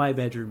in my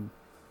bedroom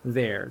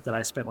there, that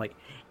I spent like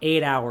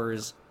 8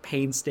 hours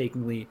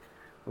painstakingly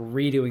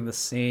redoing the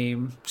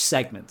same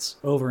segments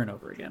over and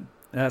over again.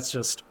 And that's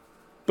just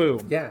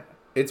boom. Yeah,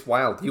 it's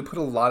wild. You put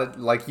a lot of,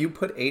 like, you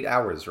put 8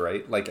 hours,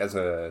 right? Like, as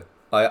a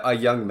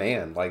young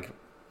man, like,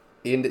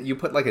 you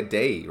put like a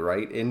day,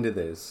 right, into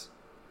this,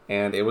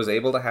 and it was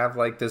able to have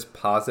like this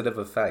positive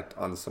effect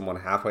on someone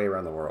halfway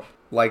around the world.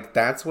 Like,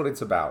 that's what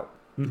it's about.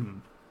 Mm-hmm.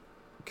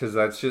 Because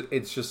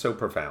it's just so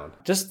profound.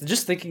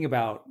 Just thinking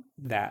about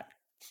that,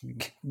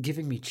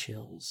 giving me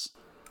chills.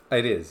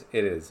 It is.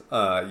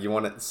 You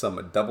want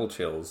some double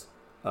chills.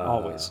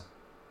 Always.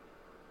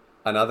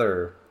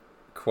 Another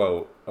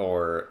quote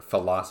or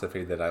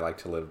philosophy that I like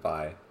to live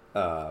by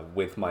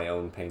with my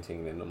own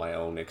painting and my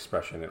own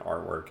expression and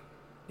artwork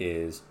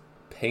is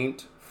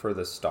paint for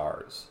the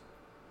stars.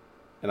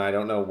 And I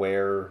don't know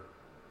where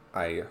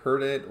I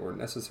heard it or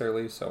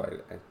necessarily, so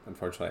I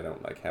unfortunately I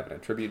don't like have an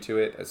attribute to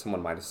it, as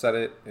someone might have said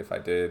it. If I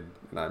did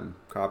and I'm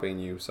copying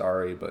you,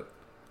 sorry, but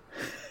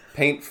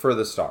paint for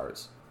the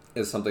stars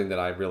is something that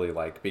I really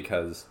like,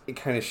 because it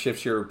kind of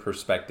shifts your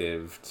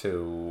perspective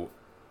to,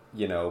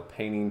 you know,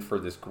 painting for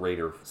this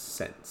greater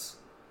sense.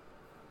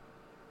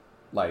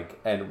 Like,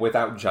 and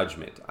without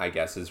judgment, I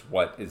guess, is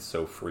what is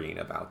so freeing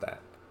about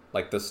that.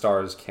 Like, the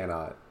stars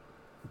cannot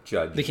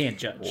judge. They can't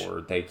judge.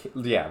 Or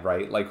yeah,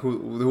 right? Like,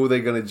 who are they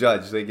going to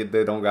judge? They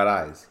don't got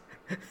eyes.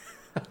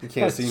 You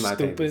can't see my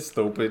painting.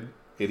 Stupid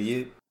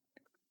idiot.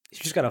 You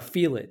just got to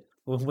feel it.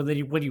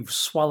 When you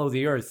swallow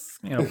the earth,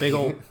 you know, big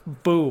old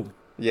boom.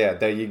 Yeah,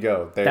 there you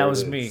go. That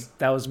was me.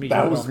 That was me.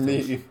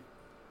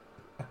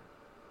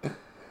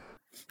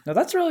 No,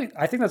 that's really,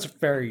 I think that's a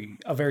very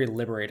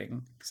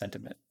liberating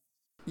sentiment.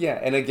 Yeah,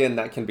 and again,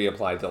 that can be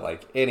applied to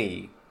like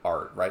any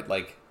art, right?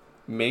 Like,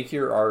 make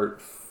your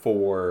art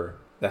for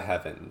the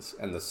heavens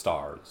and the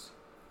stars,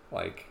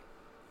 like,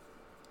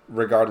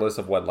 regardless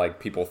of what like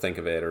people think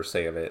of it or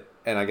say of it.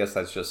 And I guess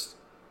that's just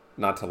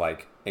not to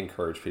like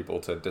encourage people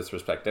to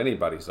disrespect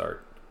anybody's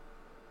art,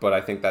 but I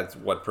think that's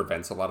what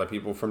prevents a lot of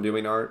people from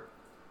doing art.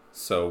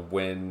 So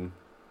when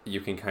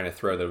you can kind of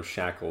throw those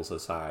shackles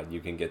aside,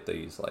 you can get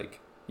these, like,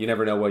 you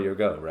never know where you'll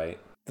go, right?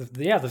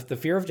 The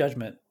fear of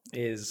judgment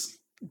is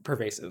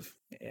pervasive.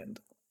 And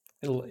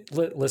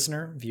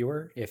listener,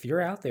 viewer, if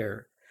you're out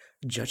there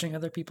judging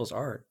other people's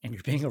art and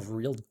you're being a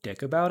real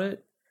dick about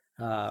it,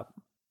 I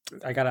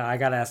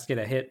gotta ask you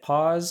to hit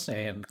pause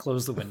and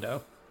close the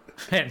window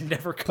and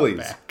never come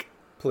back.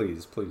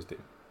 Please do.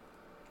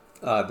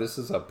 This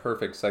is a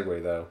perfect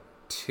segue though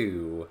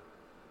to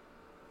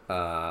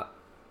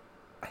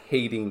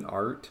hating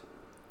art.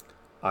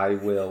 I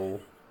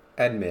will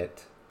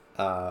admit,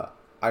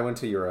 I went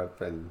to Europe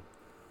and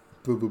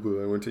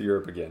I went to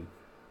Europe again.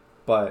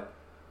 But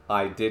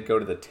I did go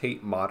to the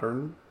Tate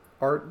Modern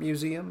Art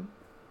Museum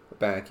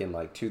back in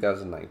like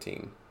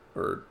 2019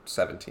 or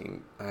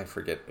 17. I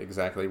forget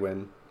exactly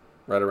when.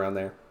 Right around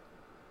there.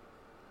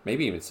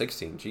 Maybe even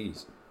 16.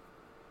 Jeez.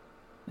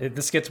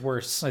 This gets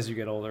worse as you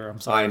get older.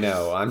 I'm sorry. I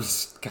know.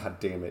 God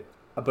damn it.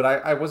 But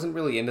I wasn't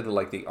really into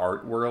the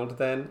art world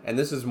then. And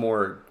this is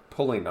more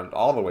pulling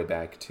all the way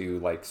back to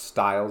like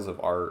styles of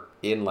art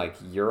in like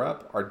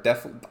Europe are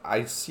definitely,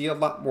 I see a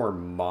lot more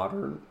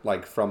modern,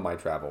 like from my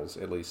travels,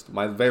 at least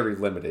my very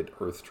limited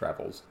Earth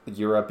travels.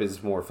 Europe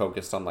is more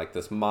focused on like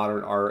this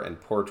modern art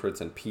and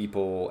portraits and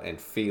people and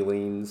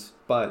feelings.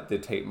 But the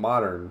Tate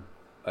Modern,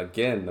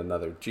 again,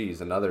 another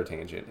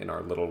tangent in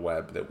our little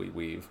web that we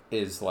weave,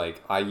 is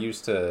like, I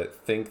used to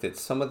think that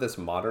some of this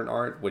modern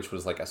art, which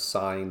was like a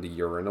signed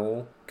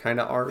urinal kind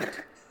of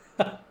art,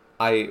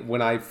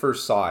 when I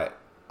first saw it,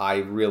 I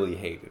really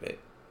hated it.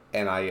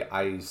 And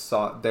I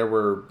saw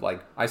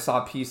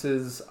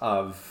pieces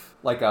of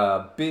like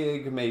a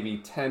big, maybe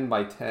 10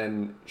 by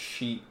 10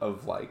 sheet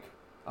of like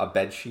a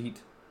bed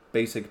sheet,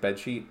 basic bed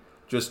sheet,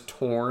 just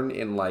torn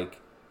in like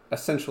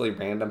essentially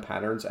random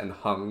patterns and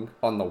hung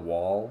on the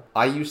wall.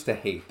 I used to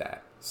hate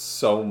that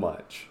so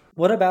much.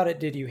 What about it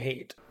did you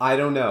hate? I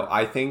don't know.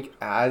 I think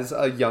as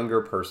a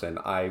younger person,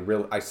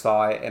 I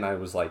saw it and I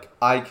was like,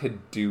 I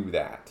could do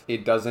that.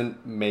 It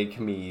doesn't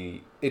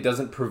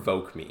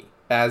provoke me.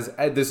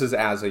 This is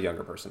as a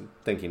younger person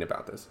thinking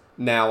about this.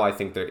 Now I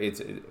think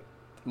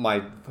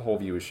my whole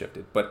view is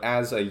shifted. But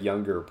as a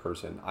younger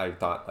person, I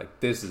thought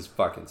like, this is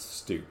fucking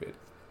stupid.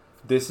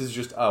 This is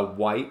just a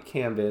white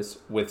canvas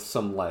with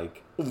some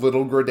like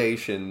little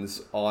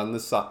gradations on the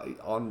side,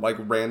 on like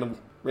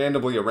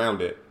randomly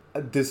around it.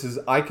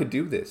 I could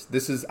do this.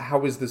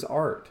 How is this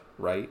art,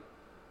 right?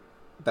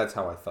 That's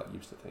how I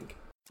used to think.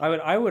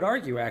 I would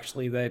argue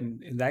actually that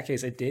in that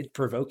case it did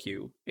provoke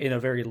you in a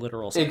very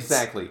literal sense.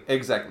 Exactly.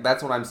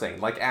 That's what I'm saying.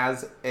 Like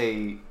at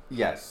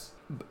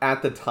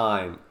the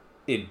time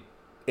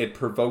it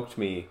provoked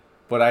me,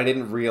 but I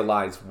didn't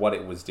realize what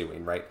it was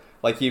doing, right?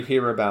 Like you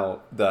hear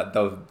about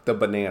the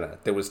banana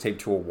that was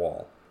taped to a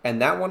wall.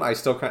 And that one I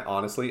still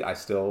honestly, I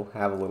still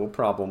have a little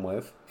problem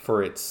with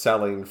for it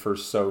selling for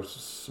so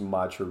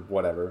much or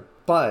whatever.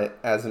 But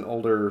as an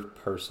older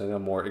person, a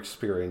more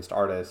experienced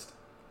artist,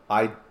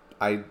 I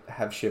I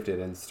have shifted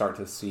and start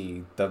to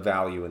see the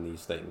value in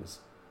these things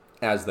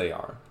as they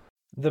are.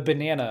 The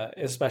banana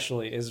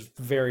especially is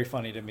very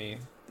funny to me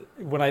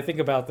when I think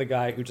about the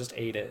guy who just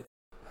ate it.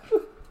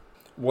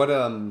 What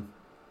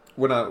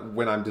when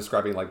I'm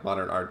describing like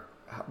modern art,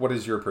 what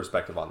is your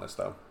perspective on this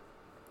though?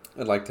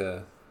 I'd like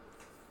to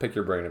pick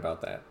your brain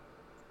about that.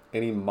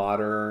 Any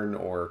modern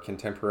or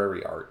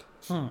contemporary art?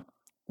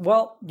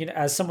 Well,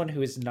 as someone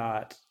who is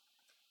not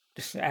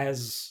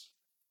as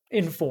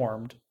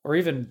informed or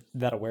even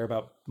that aware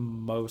about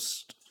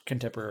most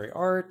contemporary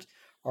art,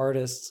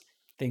 artists,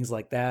 things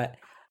like that,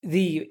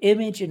 the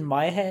image in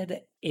my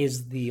head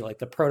is the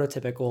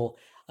prototypical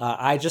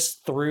I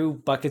just threw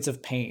buckets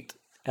of paint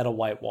at a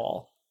white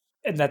wall.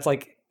 And that's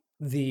like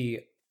the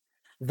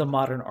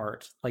modern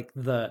art, like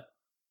the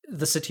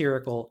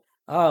satirical,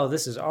 oh,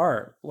 this is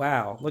art.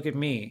 Wow, look at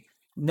me.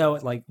 No,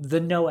 like the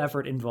no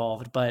effort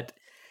involved, but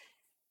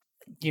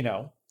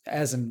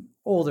as an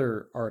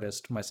older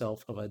artist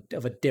myself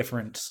of a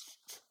different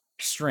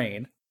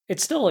strain,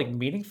 it's still like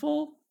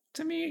meaningful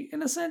to me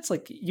in a sense.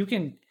 Like you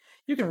can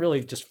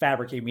really just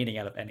fabricate meaning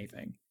out of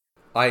anything.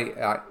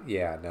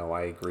 Yeah, no,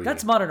 I agree.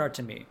 That's modern art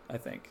to me, I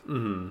think.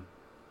 Mm-hmm.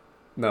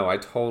 No, I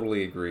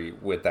totally agree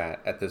with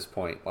that at this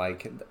point.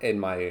 Like in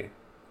my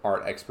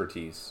art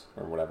expertise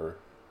or whatever,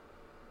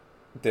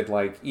 that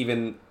like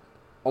even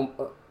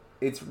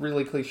it's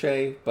really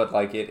cliche, but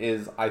like it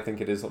is. I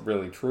think it is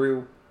really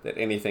true that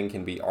anything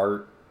can be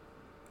art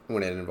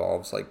when it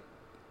involves like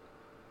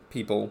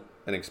people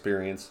and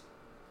experience.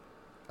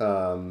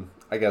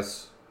 I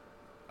guess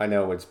I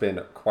know it's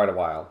been quite a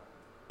while,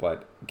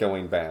 but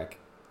going back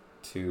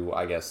to,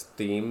 I guess,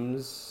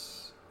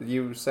 themes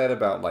you said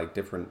about like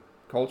different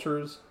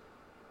cultures,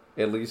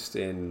 at least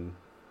in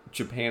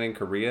Japan and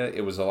Korea,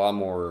 it was a lot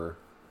more.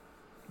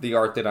 The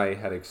art that I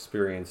had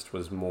experienced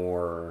was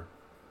more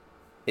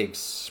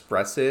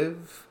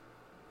expressive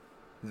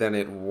than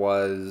it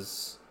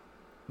was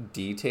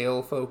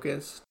detail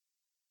focused.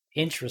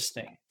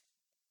 Interesting.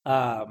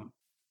 Um,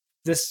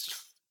 this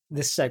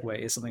this segue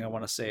is something I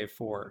want to save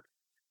for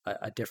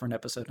a different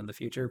episode in the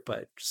future,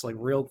 but just like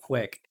real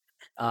quick,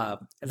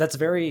 that's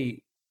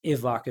very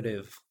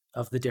evocative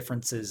of the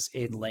differences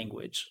in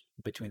language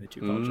between the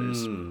two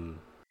cultures.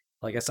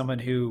 Like as someone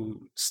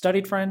who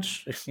studied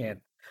French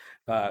and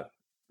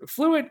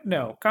fluent,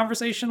 no,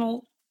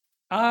 conversational.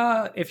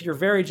 If you're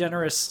very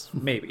generous,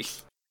 maybe.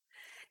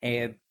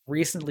 And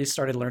recently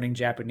started learning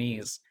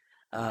Japanese.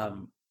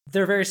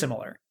 They're very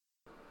similar,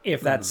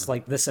 if that's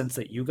like the sense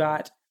that you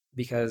got,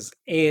 because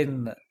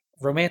in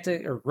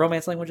romantic or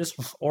romance languages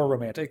or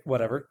romantic,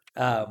 whatever,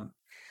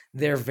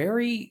 they're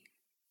very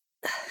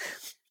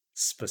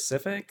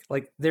specific.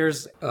 Like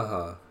there's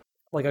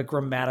like a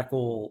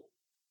grammatical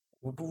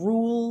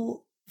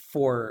rule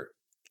for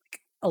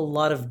a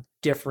lot of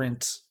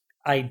different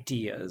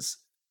ideas.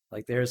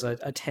 Like there's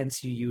a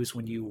tense you use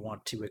when you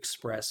want to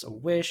express a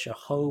wish, a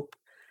hope,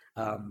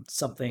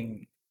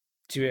 something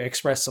to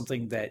express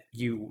something that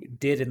you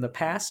did in the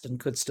past and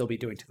could still be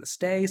doing to this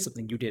day,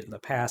 something you did in the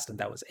past and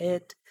that was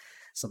it,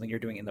 something you're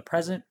doing in the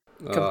present,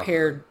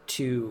 compared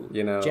to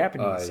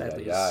Japanese.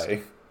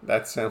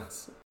 That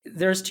sounds.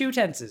 There's two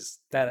tenses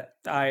that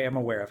I am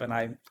aware of,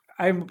 and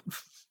I'm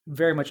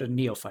very much a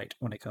neophyte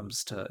when it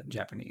comes to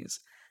Japanese.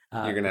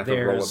 You're gonna have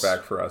to roll it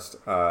back for us.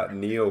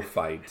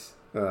 Neophyte,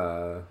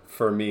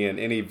 for me and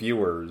any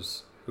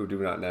viewers who do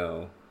not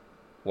know,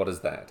 what is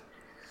that?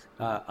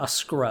 A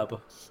scrub.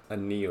 A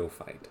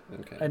neophyte.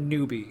 Okay. A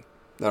newbie.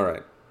 All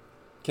right.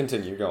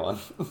 Continue. Go on.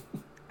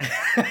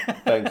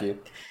 Thank you.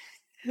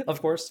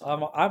 Of course,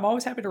 I'm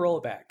always happy to roll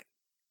it back.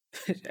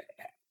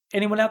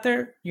 Anyone out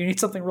there, you need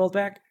something rolled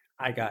back?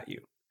 I got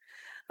you.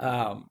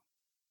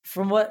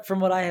 From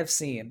what I have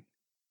seen,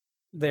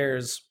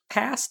 there's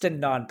past and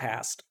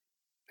non-past,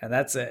 and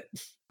that's it.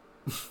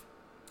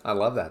 I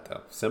love that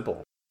though.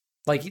 Simple.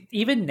 Like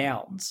even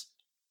nouns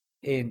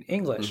in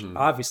English,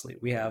 obviously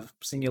we have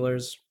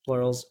singulars,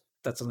 plurals.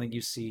 That's something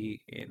you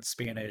see in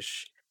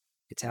Spanish,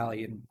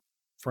 Italian,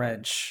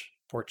 French,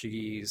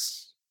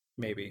 Portuguese.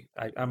 Maybe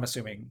I'm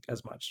assuming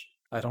as much.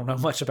 I don't know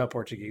much about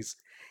Portuguese.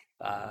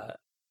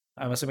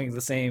 I'm assuming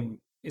the same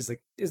is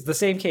the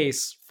same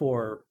case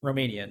for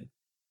Romanian.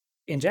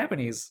 In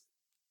Japanese,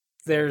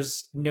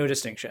 there's no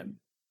distinction,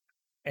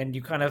 and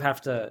you kind of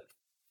have to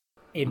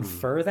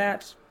infer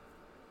that.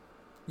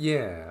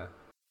 Yeah,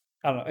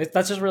 I don't know.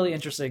 That's just really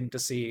interesting to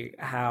see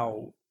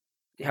how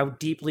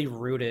deeply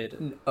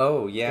rooted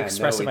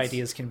expressive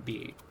ideas can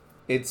be.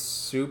 It's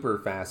super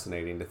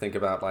fascinating to think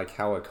about, like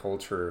how a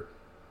culture's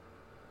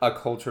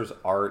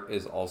art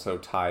is also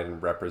tied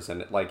and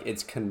represented, like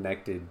it's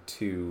connected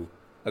to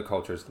a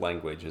culture's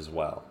language as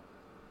well,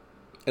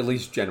 at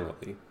least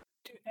generally.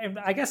 And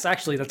I guess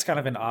actually that's kind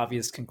of an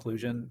obvious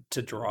conclusion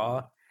to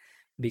draw,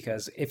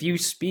 because if you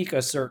speak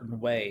a certain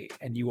way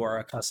and you are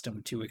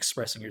accustomed to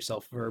expressing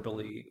yourself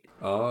verbally.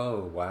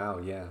 Oh, wow,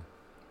 yeah.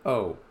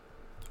 Oh,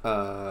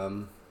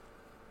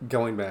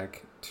 Going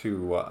back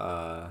to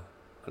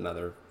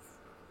another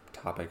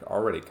topic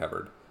already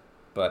covered,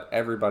 but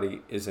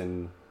everybody is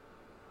into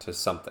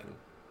something.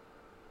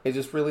 It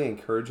just really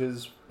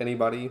encourages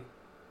anybody,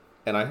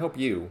 and I hope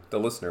you, the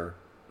listener,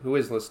 who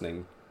is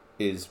listening,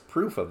 is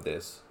proof of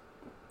this,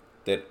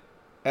 that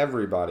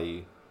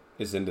everybody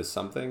is into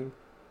something.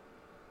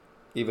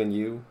 Even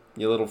you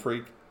little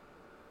freak.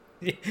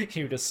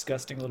 You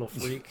disgusting little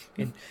freak.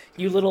 And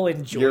you little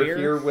enjoyer. You're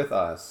here with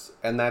us,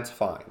 and that's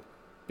fine.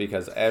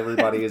 Because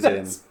everybody is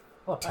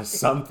into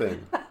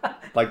something.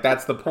 Like,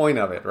 that's the point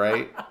of it,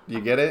 right?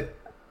 You get it?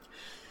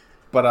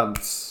 But,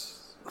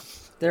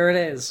 there it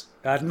is.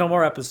 No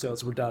more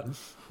episodes. We're done.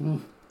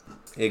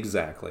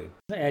 Exactly.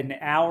 An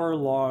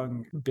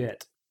hour-long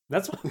bit.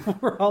 That's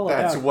what we're all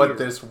about. That's what here.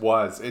 This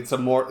was. It's a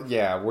more...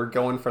 Yeah, we're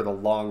going for the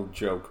long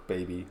joke,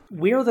 baby.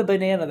 We're the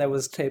banana that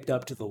was taped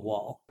up to the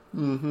wall.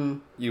 Mm-hmm.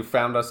 You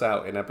found us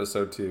out in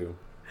episode 2.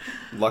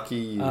 Lucky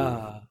you.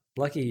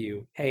 Lucky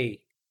you.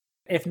 Hey,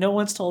 if no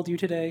one's told you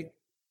today,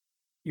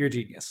 you're a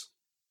genius.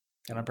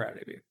 And I'm proud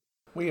of you.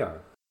 We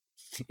are.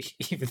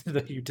 Even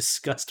though you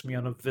disgust me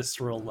on a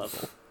visceral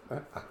level.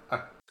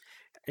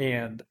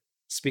 And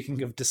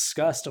speaking of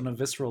disgust on a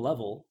visceral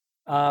level...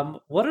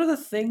 what are the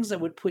things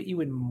that would put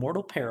you in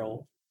mortal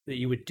peril that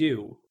you would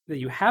do that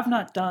you have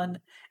not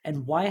done,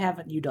 and why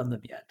haven't you done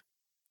them yet?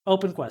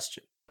 Open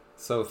question.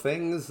 So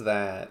things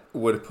that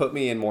would put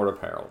me in mortal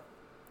peril.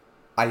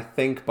 I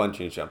think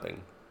bungee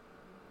jumping.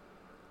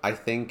 I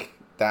think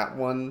that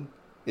one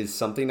is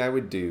something I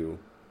would do,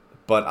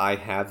 but I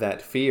have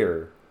that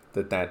fear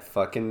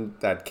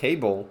that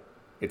cable,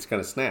 it's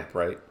gonna snap,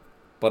 right?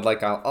 But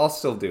like I'll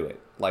still do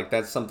it. Like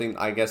that's something.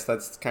 I guess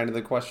that's kind of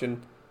the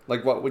question.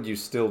 Like, what would you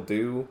still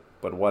do?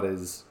 But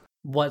what's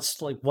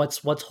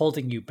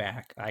holding you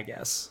back? I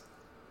guess.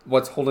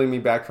 What's holding me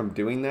back from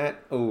doing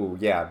that? Oh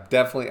yeah,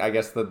 definitely. I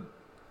guess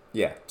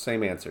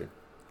same answer.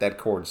 That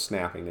cord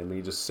snapping and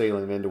me just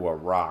sailing into a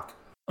rock.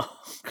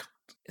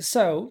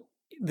 So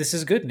this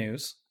is good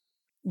news.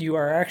 You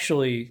are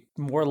actually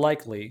more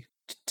likely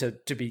to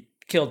be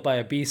killed by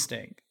a bee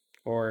sting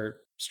or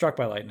struck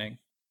by lightning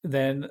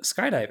than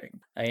skydiving.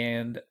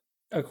 And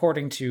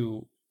according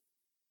to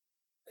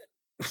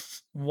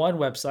one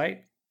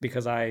website,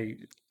 because I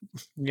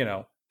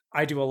do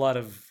a lot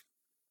of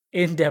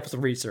in-depth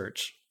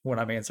research when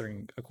I'm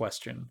answering a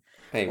question.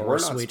 Hey, we're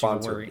not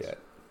sponsored yet,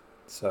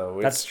 so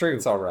that's true.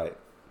 It's all right.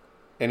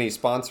 Any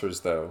sponsors,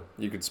 though,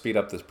 you could speed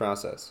up this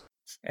process,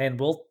 and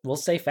we'll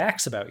say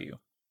facts about you.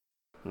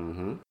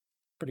 Mm-hmm.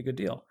 Pretty good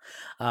deal.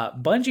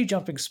 Bungee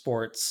jumping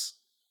sports,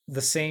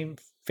 the same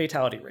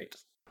fatality rate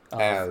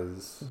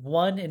as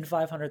 1 in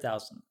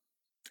 500,000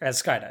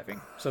 as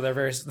skydiving. So they're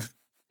very.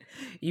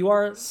 You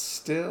are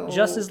still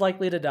just as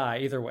likely to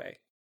die either way.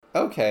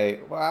 Okay,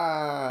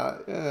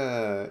 wow.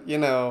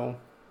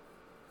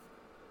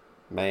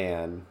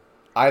 Man,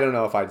 I don't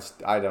know if I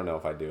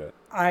do it.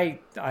 I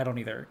don't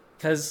either,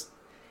 because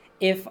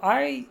this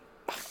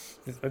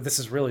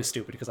is really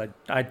stupid because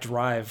I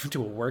drive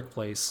to a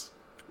workplace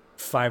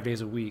 5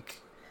 days a week,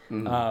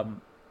 mm-hmm.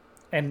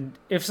 And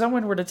if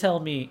someone were to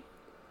tell me,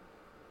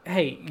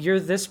 "Hey,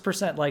 you're this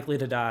 % likely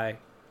to die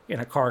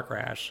in a car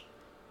crash,"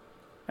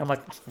 I'm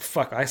like,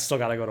 fuck, I still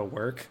gotta go to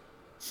work.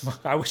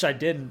 I wish I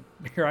didn't.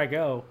 Here I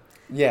go.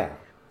 Yeah.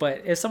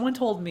 But if someone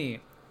told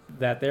me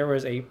that there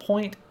was a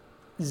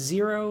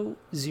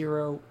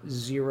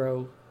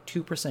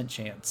 0.0002%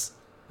 chance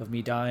of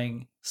me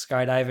dying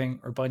skydiving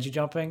or bungee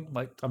jumping,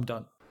 like, I'm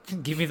done.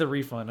 Give me the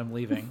refund. I'm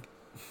leaving.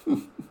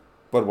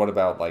 But what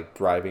about, like,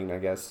 driving, I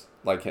guess?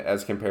 Like,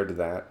 as compared to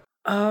that?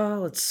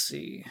 Let's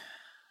see.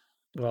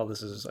 Well,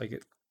 this is,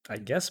 I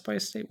guess by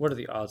state. What are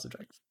the odds of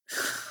dying?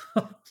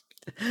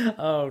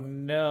 Oh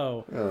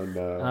no.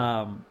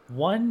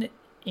 1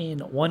 in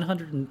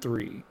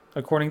 103,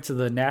 according to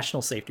the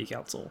National Safety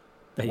Council,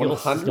 that you'll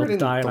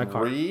die in a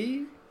car.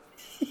 Yeah.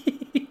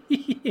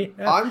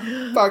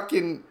 I'm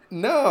fucking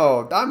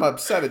no. I'm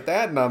upset at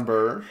that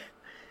number.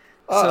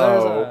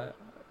 So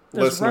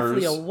there's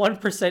roughly a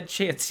 1%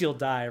 chance you'll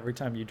die every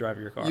time you drive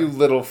your car. You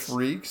little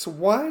freaks!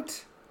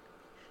 What?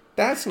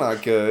 That's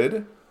not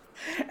good.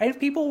 And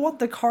people want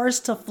the cars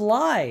to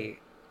fly.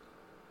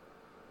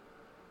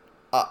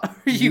 Are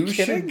you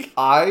kidding?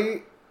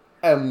 I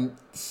am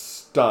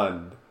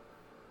stunned.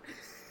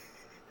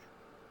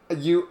 I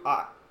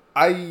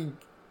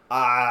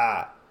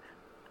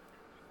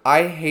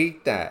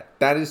hate that.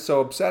 That is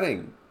so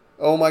upsetting.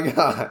 Oh my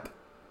god.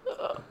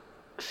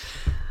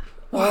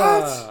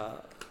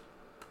 What?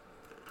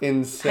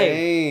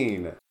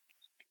 Insane. Hey,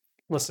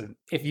 listen,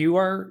 if you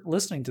are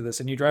listening to this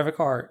and you drive a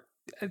car,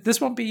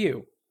 this won't be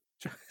you.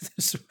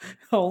 There's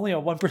only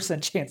a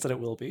 1% chance that it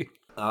will be.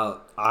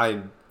 Wow.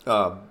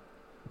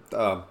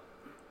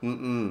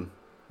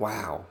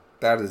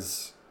 That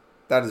is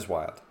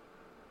wild.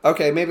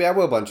 Okay, maybe I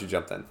will bungee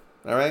jump then.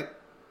 All right?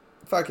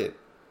 Fuck it.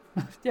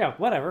 Yeah,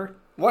 whatever.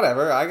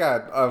 Whatever. I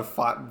got a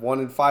 1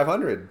 in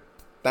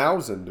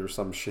 500,000 or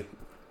some shit.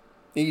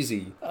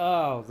 Easy.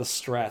 Oh, the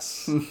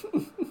stress.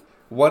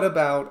 What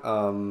about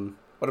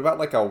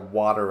like a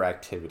water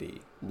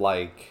activity?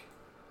 like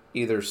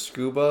either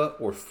scuba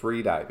or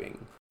free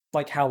diving.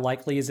 Like, how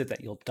likely is it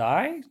that you'll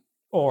die?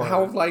 Or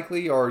how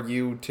likely are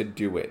you to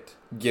do it,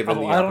 given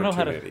the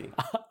opportunity?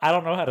 I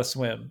don't know how to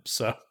swim,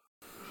 so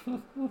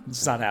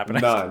it's not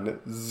happening. None.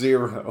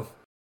 Zero.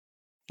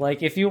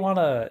 Like, if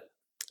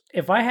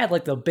I had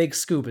like the big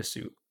scuba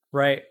suit,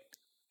 right?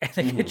 And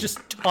they could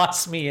just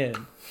toss me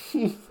in.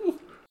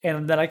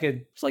 And then I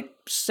could like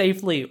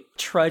safely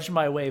trudge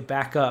my way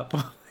back up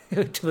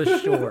to the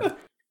shore.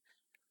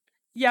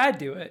 Yeah, I'd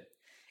do it.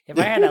 If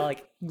I had to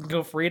like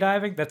go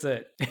freediving, that's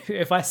it.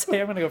 If I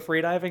say I'm going to go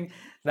freediving,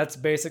 that's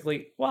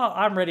basically, well,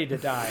 I'm ready to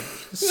die.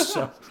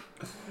 So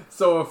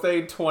if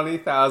they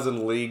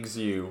 20,000 leagues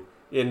you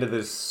into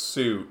this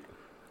suit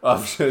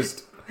of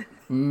just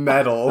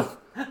metal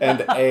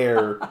and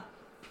air,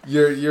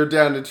 you're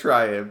down to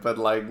try it, but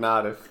like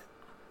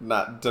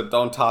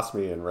don't toss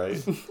me in,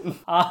 right?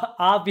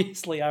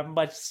 Obviously, I'm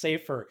much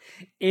safer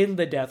in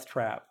the death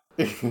trap.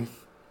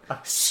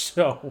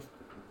 So,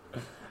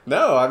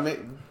 no, I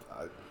mean,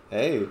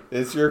 hey,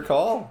 it's your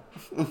call.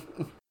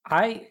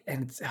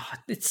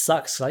 It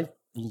sucks. I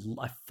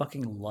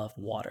fucking love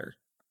water.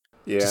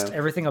 Yeah, just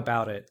everything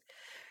about it.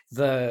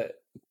 The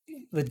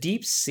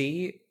deep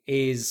sea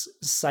is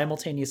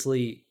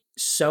simultaneously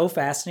so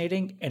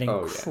fascinating and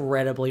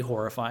incredibly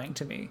horrifying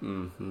to me.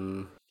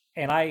 Mm-hmm.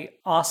 And I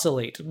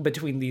oscillate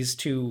between these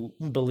two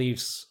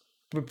beliefs,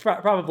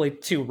 probably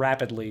too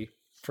rapidly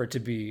for it to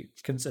be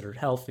considered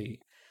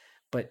healthy.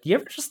 But do you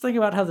ever just think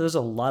about how there's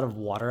a lot of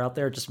water out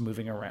there just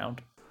moving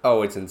around?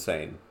 Oh, it's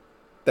insane.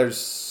 There's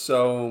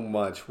so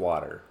much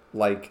water.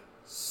 Like,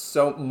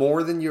 so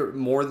more than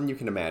you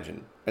can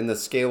imagine. And the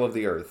scale of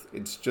the earth,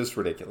 it's just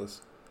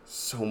ridiculous.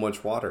 So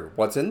much water.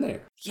 What's in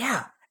there?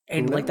 Yeah.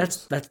 And like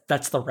that's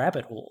the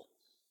rabbit hole.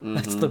 Mm-hmm.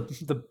 That's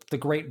the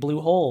great blue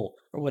hole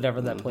or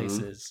whatever that place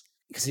is.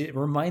 Because it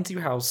reminds you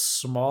how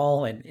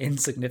small and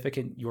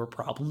insignificant your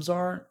problems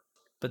are.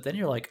 But then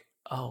you're like,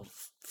 oh,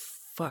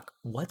 fuck,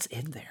 what's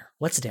in there?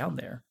 What's down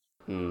there?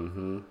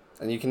 Mm-hmm.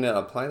 And you can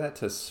apply that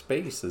to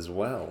space as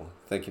well.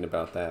 Thinking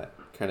about that.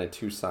 Kind of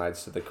two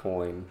sides to the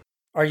coin.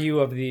 Are you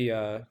of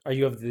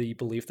the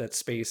belief that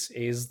space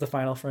is the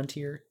final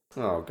frontier?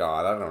 Oh,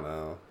 God, I don't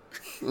know.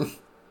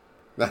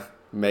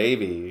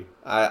 Maybe.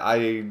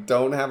 I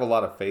don't have a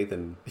lot of faith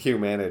in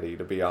humanity,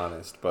 to be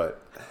honest,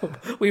 but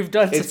we've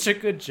done such a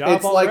good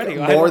job already. It's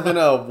like more than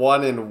a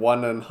 1 in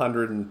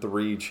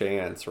 103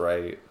 chance,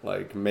 right?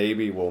 Like,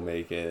 maybe we'll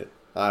make it.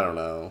 I don't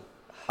know.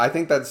 I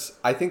think that's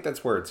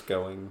where it's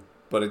going,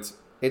 but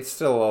it's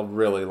still a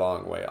really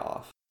long way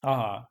off.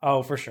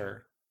 Oh, for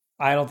sure.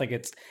 I don't think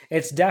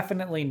it's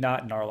definitely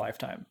not in our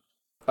lifetime.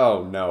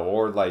 Oh, no,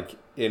 or like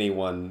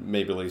anyone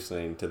maybe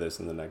listening to this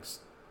in the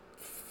next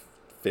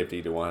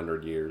 50 to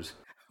 100 years.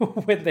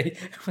 when they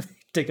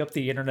dig up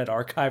the Internet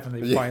Archive and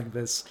they find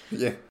this.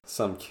 Yeah,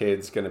 some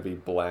kid's going to be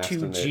blasting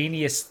two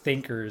genius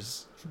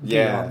thinkers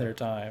beyond their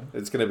time.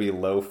 It's going to be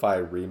lo-fi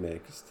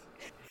remixed.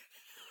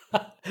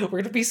 We're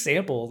going to be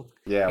sampled.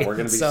 Yeah, we're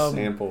going to be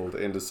sampled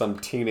into some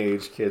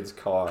teenage kid's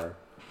car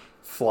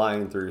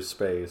flying through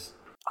space.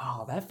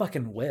 Oh, that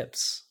fucking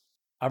whips.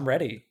 I'm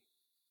ready.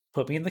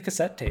 Put me in the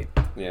cassette tape.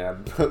 Yeah,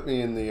 put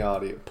me in the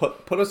audio.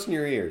 Put us in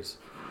your ears.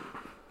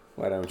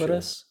 Why don't you? Put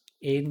us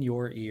in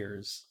your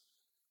ears.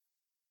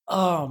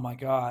 Oh my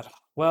God.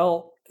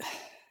 Well,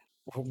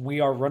 we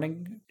are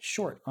running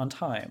short on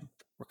time.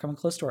 We're coming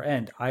close to our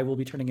end. I will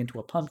be turning into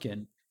a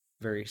pumpkin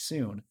very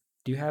soon.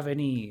 Do you have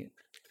any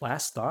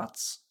last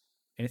thoughts?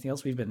 Anything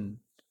else we've been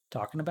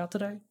talking about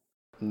today?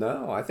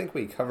 No, I think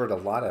we covered a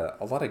lot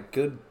of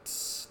good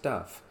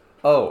stuff.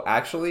 Oh,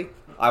 actually,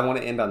 I want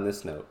to end on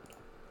this note.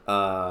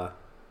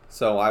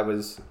 So I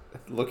was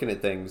looking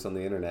at things on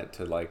the internet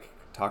to like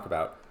talk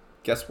about.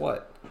 Guess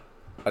what?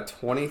 A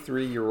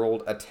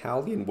 23-year-old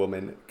Italian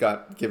woman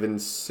got given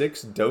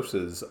 6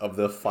 doses of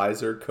the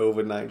Pfizer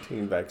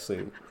COVID-19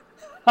 vaccine.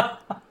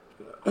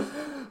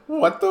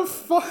 What the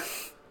fuck?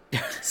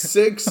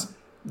 6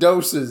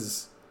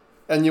 doses.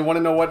 And you want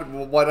to know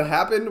what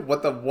happened?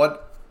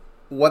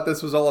 What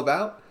this was all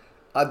about?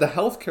 The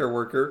healthcare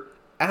worker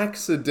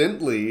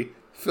accidentally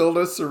filled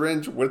a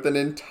syringe with an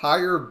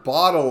entire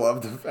bottle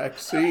of the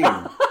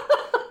vaccine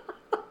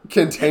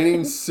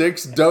containing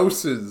 6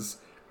 doses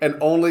and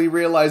only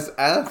realized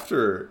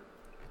after.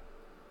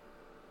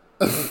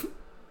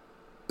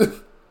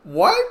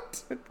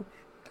 What?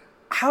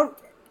 How?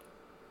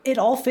 It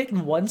all fit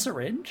in one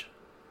syringe?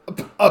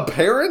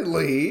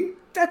 Apparently.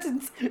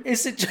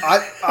 Is it just...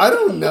 I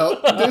don't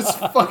know. This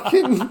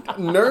fucking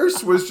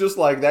nurse was just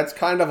like, that's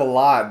kind of a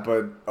lot,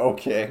 but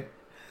okay.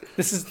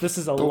 This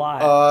is a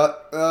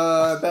lot.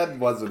 That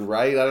wasn't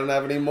right. I don't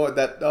have any more.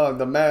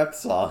 The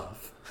math's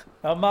off.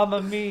 Oh,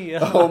 Mamma Mia.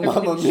 Oh,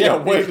 Mamma Mia.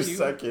 Wait a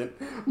second.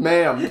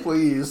 Ma'am,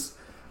 please.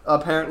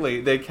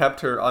 Apparently, they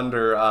kept her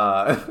under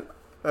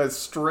a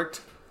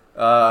strict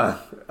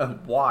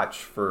watch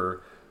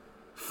for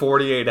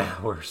 48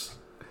 hours.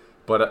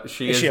 But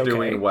she is okay?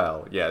 Doing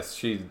well. Yes,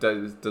 she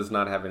does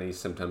not have any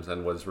symptoms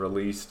and was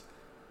released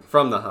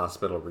from the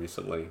hospital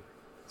recently.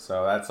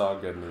 So that's all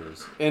good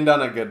news. End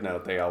on a good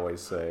note, they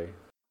always say.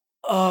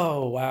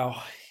 Oh,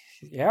 wow.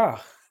 Yeah.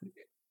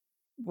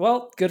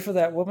 Well, good for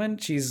that woman.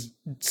 She's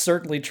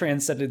certainly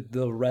transcended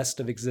the rest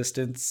of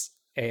existence.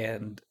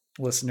 And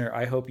listener,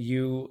 I hope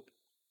you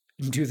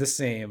do the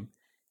same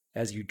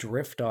as you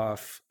drift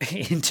off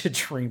into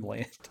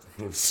dreamland.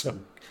 So,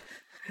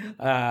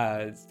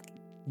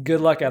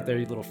 good luck out there,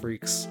 you little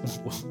freaks.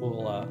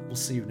 We'll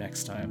see you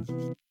next time.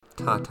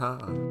 Ta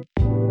ta.